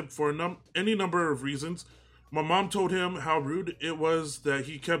relationship for any number of reasons. My mom told him how rude it was that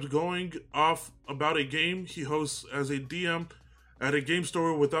he kept going off about a game he hosts as a DM at a game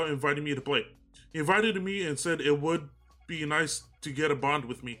store without inviting me to play. He invited me and said it would be nice to get a bond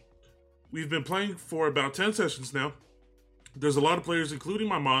with me. We've been playing for about 10 sessions now. There's a lot of players, including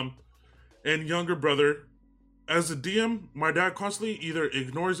my mom and younger brother. As a DM, my dad constantly either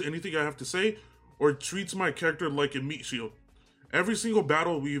ignores anything I have to say or treats my character like a meat shield. Every single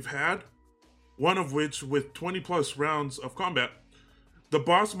battle we've had, one of which with 20 plus rounds of combat, the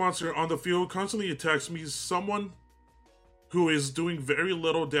boss monster on the field constantly attacks me, someone who is doing very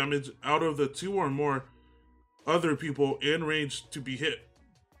little damage out of the 2 or more other people in range to be hit,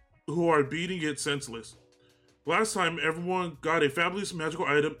 who are beating it senseless. Last time, everyone got a fabulous magical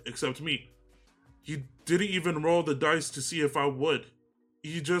item except me. He didn't even roll the dice to see if I would.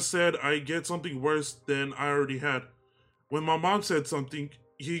 He just said I get something worse than I already had. When my mom said something,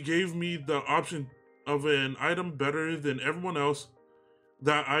 he gave me the option of an item better than everyone else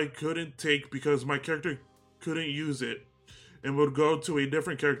that I couldn't take because my character couldn't use it and would go to a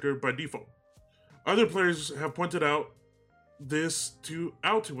different character by default. Other players have pointed out this to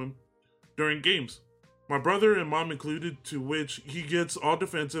him during games. My brother and mom included, to which he gets all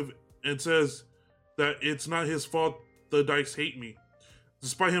defensive and says that it's not his fault the dice hate me,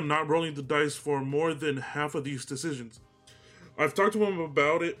 despite him not rolling the dice for more than half of these decisions. I've talked to him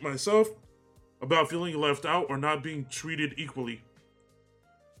about it myself, about feeling left out or not being treated equally.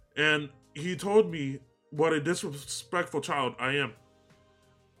 And he told me what a disrespectful child I am.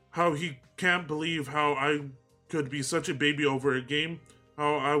 How he can't believe how I could be such a baby over a game,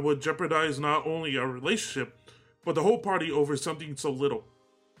 how I would jeopardize not only our relationship, but the whole party over something so little.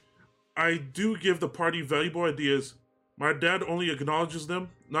 I do give the party valuable ideas. My dad only acknowledges them,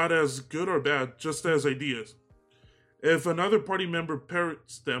 not as good or bad, just as ideas. If another party member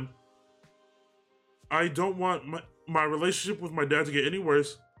parrots them, I don't want my relationship with my dad to get any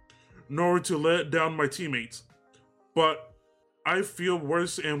worse, nor to let down my teammates. But I feel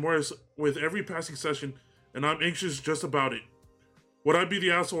worse and worse with every passing session, and I'm anxious just about it. Would I be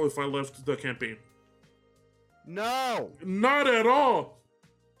the asshole if I left the campaign? No! Not at all!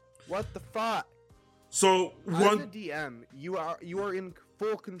 What the fuck? So, As a DM, you are in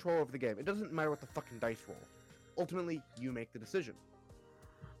full control of the game. It doesn't matter what the fucking dice roll. Ultimately, you make the decision.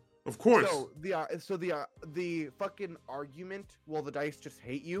 Of course. So the fucking argument, well, the dice just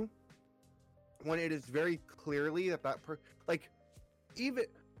hate you, when it is very clearly that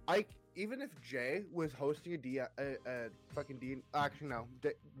even if Jay was hosting a fucking D, actually no,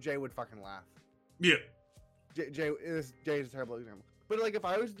 Jay would fucking laugh. Yeah. Jay is a terrible example. But like, if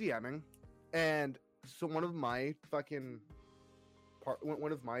I was DMing, and so one of my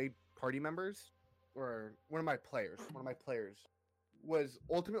party members, or one of my players was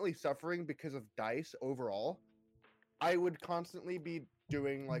ultimately suffering because of dice overall, I would constantly be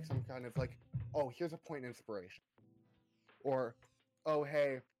doing like some kind of like, oh, here's a point inspiration, or oh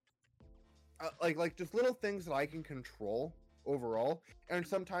hey, like just little things that I can control overall, and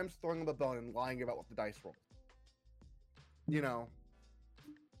sometimes throwing them a bone and lying about what the dice roll. You know,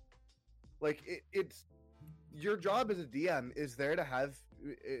 like it's your job as a DM is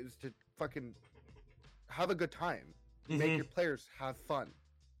to fucking have a good time, make your players have fun.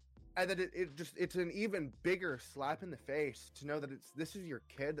 And then it's an even bigger slap in the face to know that this is your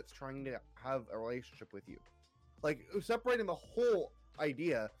kid that's trying to have a relationship with you. Like, separating the whole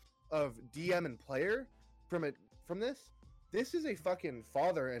idea of DM and player from this is a fucking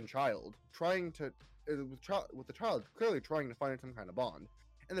father and child trying to with the child clearly trying to find some kind of bond,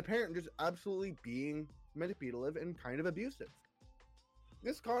 and the parent just absolutely being manipulative and kind of abusive.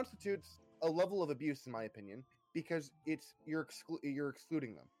 This constitutes a level of abuse, in my opinion, because you're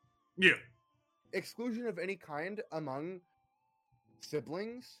excluding them. Yeah. Exclusion of any kind among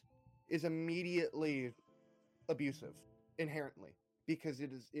siblings is immediately abusive inherently, because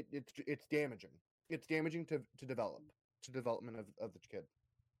it's damaging. It's damaging to development of the kid.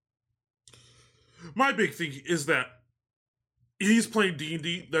 My big thing is that he's playing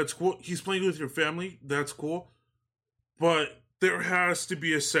D&D, that's cool. He's playing with your family, that's cool. But there has to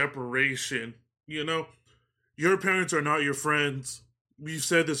be a separation, you know? Your parents are not your friends. We've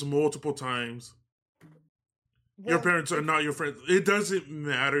said this multiple times. Your parents are not your friends. It doesn't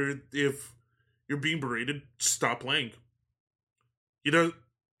matter if you're being berated. Stop playing. He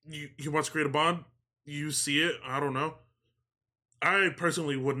wants to create a bond. You see it. I don't know. I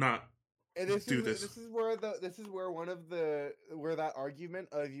personally would not do this. This is where where that argument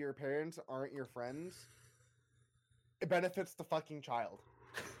of your parents aren't your friends, it benefits the fucking child.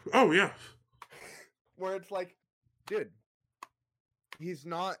 Oh yeah. Where it's like, dude, he's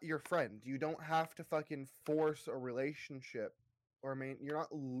not your friend. You don't have to fucking force a relationship. Or, I mean, you're not...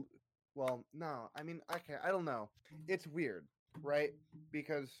 Well, no. I mean, okay, I don't know. It's weird, right?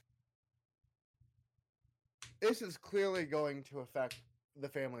 Because this is clearly going to affect the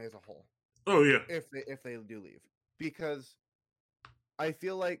family as a whole. Oh, yeah. If they do leave. Because I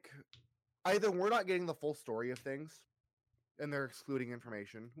feel like either we're not getting the full story of things, and they're excluding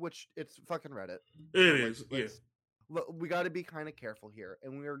information, which it's fucking Reddit. It is, yeah. We got to be kind of careful here,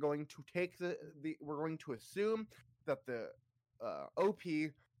 and we are going to take we're going to assume that the OP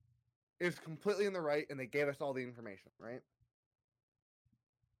is completely in the right, and they gave us all the information, right?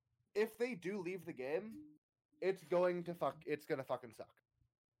 If they do leave the game, it's gonna fucking suck.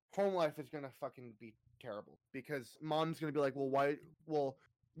 Home life is gonna fucking be terrible, because mom's gonna be like, well,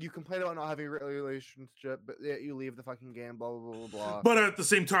 you complain about not having a relationship, but yet you leave the fucking game, blah, blah, blah, blah, blah. But at the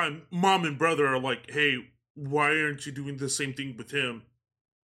same time, mom and brother are like, hey, why aren't you doing the same thing with him?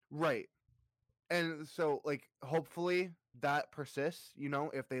 Right. And so, like, hopefully that persists, you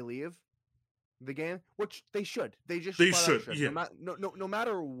know, if they leave the game, which they should. They should, yeah. No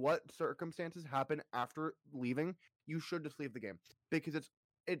matter what circumstances happen after leaving, you should just leave the game. Because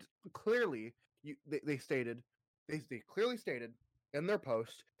it's clearly, they clearly stated in their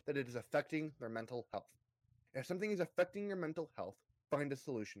post that it is affecting their mental health. If something is affecting your mental health, find a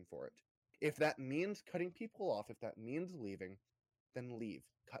solution for it. If that means cutting people off, if that means leaving, then leave.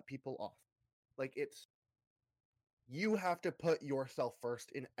 Cut people off. Like, you have to put yourself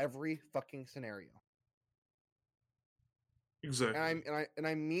first in every fucking scenario. Exactly. And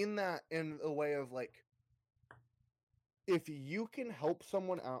I mean that in a way of, like, if you can help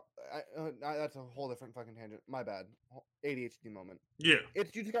someone out, that's a whole different fucking tangent. My bad. ADHD moment. Yeah. You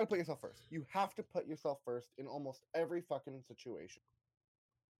just gotta put yourself first. You have to put yourself first in almost every fucking situation.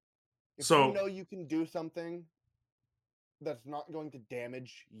 If you know you can do something that's not going to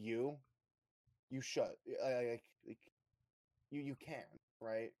damage you, you should. You can,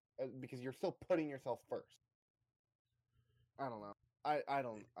 right? Because you're still putting yourself first. I don't know. I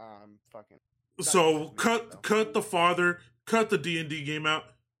don't fucking. So cut the father, cut the D&D game out.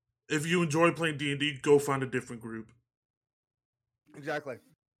 If you enjoy playing D&D, go find a different group. Exactly.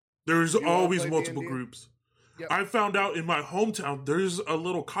 There's always multiple D&D? groups. Yep. I found out in my hometown there's a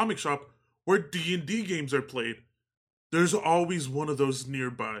little comic shop where D&D games are played. There's always one of those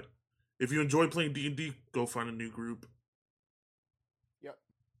nearby. If you enjoy playing D&D, go find a new group. Yep.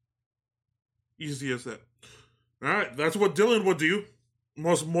 Easy as that. Alright, that's what Dylan would do.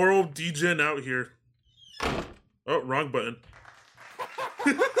 Most moral degen out here. Oh, wrong button.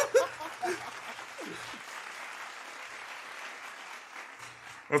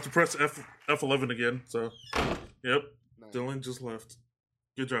 I have to press F11 again, so... Yep, nice. Dylan just left.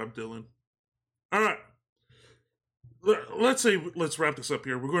 Good job, Dylan. Alright. Let's wrap this up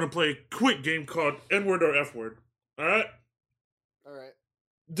here. We're going to play a quick game called N-word or F-word. Alright? Alright.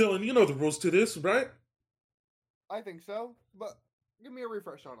 Dylan, you know the rules to this, right? I think so, but give me a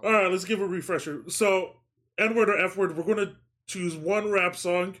refresh on it. All right, let's give a refresher. So, N word or F word, we're gonna choose one rap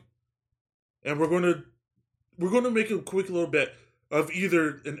song, and we're gonna make a quick little bet of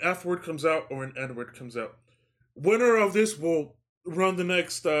either an F word comes out or an N word comes out. Winner of this will run the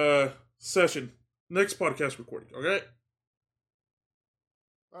next session, next podcast recording. Okay.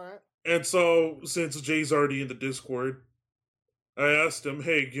 All right. And so, since Jay's already in the Discord, I asked him,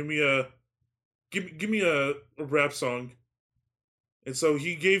 "Hey, give me a rap song." And so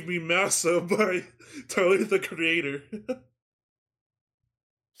he gave me "Massa" by Tyler the Creator.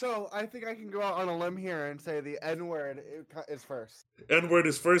 So I think I can go out on a limb here and say the N word is first. N word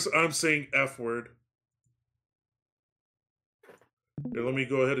is first. I'm saying F word. Here, let me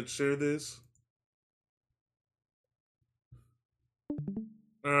go ahead and share this.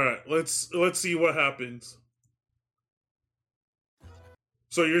 All right, let's see what happens.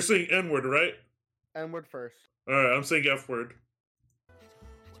 So you're saying N word, right? N word first. All right, I'm saying F word.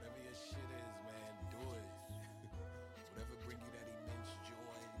 Whatever your shit is, man, do it. Whatever bring you that immense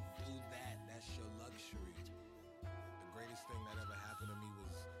joy, do that. That's your luxury. The greatest thing that ever happened to me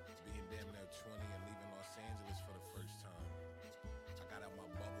was being damn near 20 and leaving Los Angeles for the first time. I got out my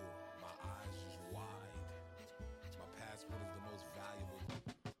bubble, my eyes just wide. My passport is the most valuable.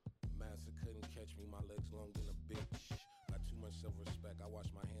 Massa couldn't catch me, my legs long than a bitch. Got too much self-respect, I wash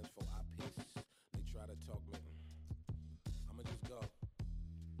my hands before I piss. They try to talk me, I'ma just go.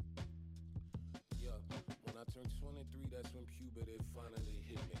 Yeah, when I turned 23, that's when puberty finally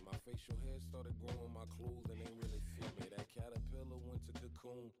hit me. My facial hair started growing, my clothes, and ain't really fit me. That caterpillar went to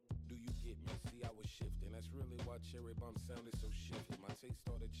cocoon, do you get me? See, I was shifting, that's really why Cherry Bomb sounded so shifty. My taste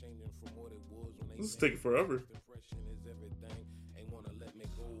started changing from what it was when they This is taking forever. Depression is everything, ain't wanna let me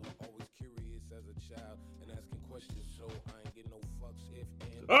go. Always curious as a child and asking questions, so I ain't get no fucks if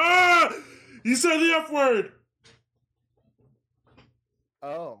and. Ah! You said the F word.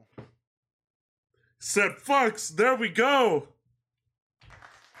 Oh. Said fucks. There we go.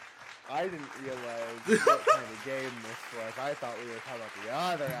 I didn't realize what kind of game this was. I thought we were talking about the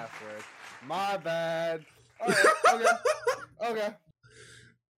other F word. My bad. Alright, okay.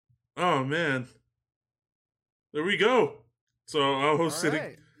 Oh man. There we go. So I'll host it.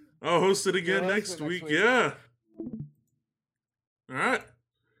 Alright. I'll host it again Yeah, next next week. week. Yeah. All right.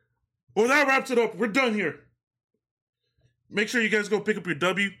 Well, that wraps it up. We're done here. Make sure you guys go pick up your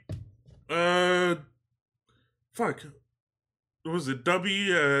W. Fuck. What was it?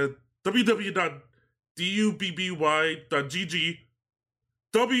 www.dubby.gg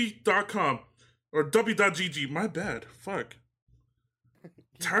w.com or w.gg. My bad. Fuck.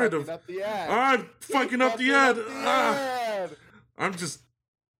 Tired of. Up the ad. I'm fucking up the ad. ad. I'm just.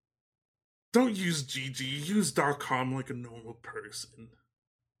 Don't use GG. Use .com like a normal person.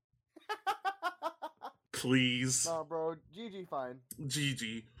 Please. Nah, bro. GG fine.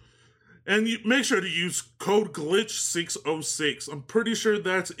 GG. And make sure to use code GLITCH606. I'm pretty sure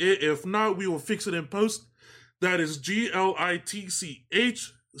that's it. If not, we will fix it in post. That is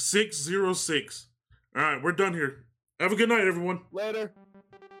GLITCH606. Alright, we're done here. Have a good night, everyone. Later.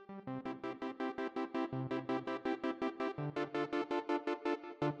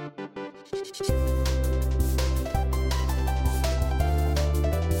 Shit.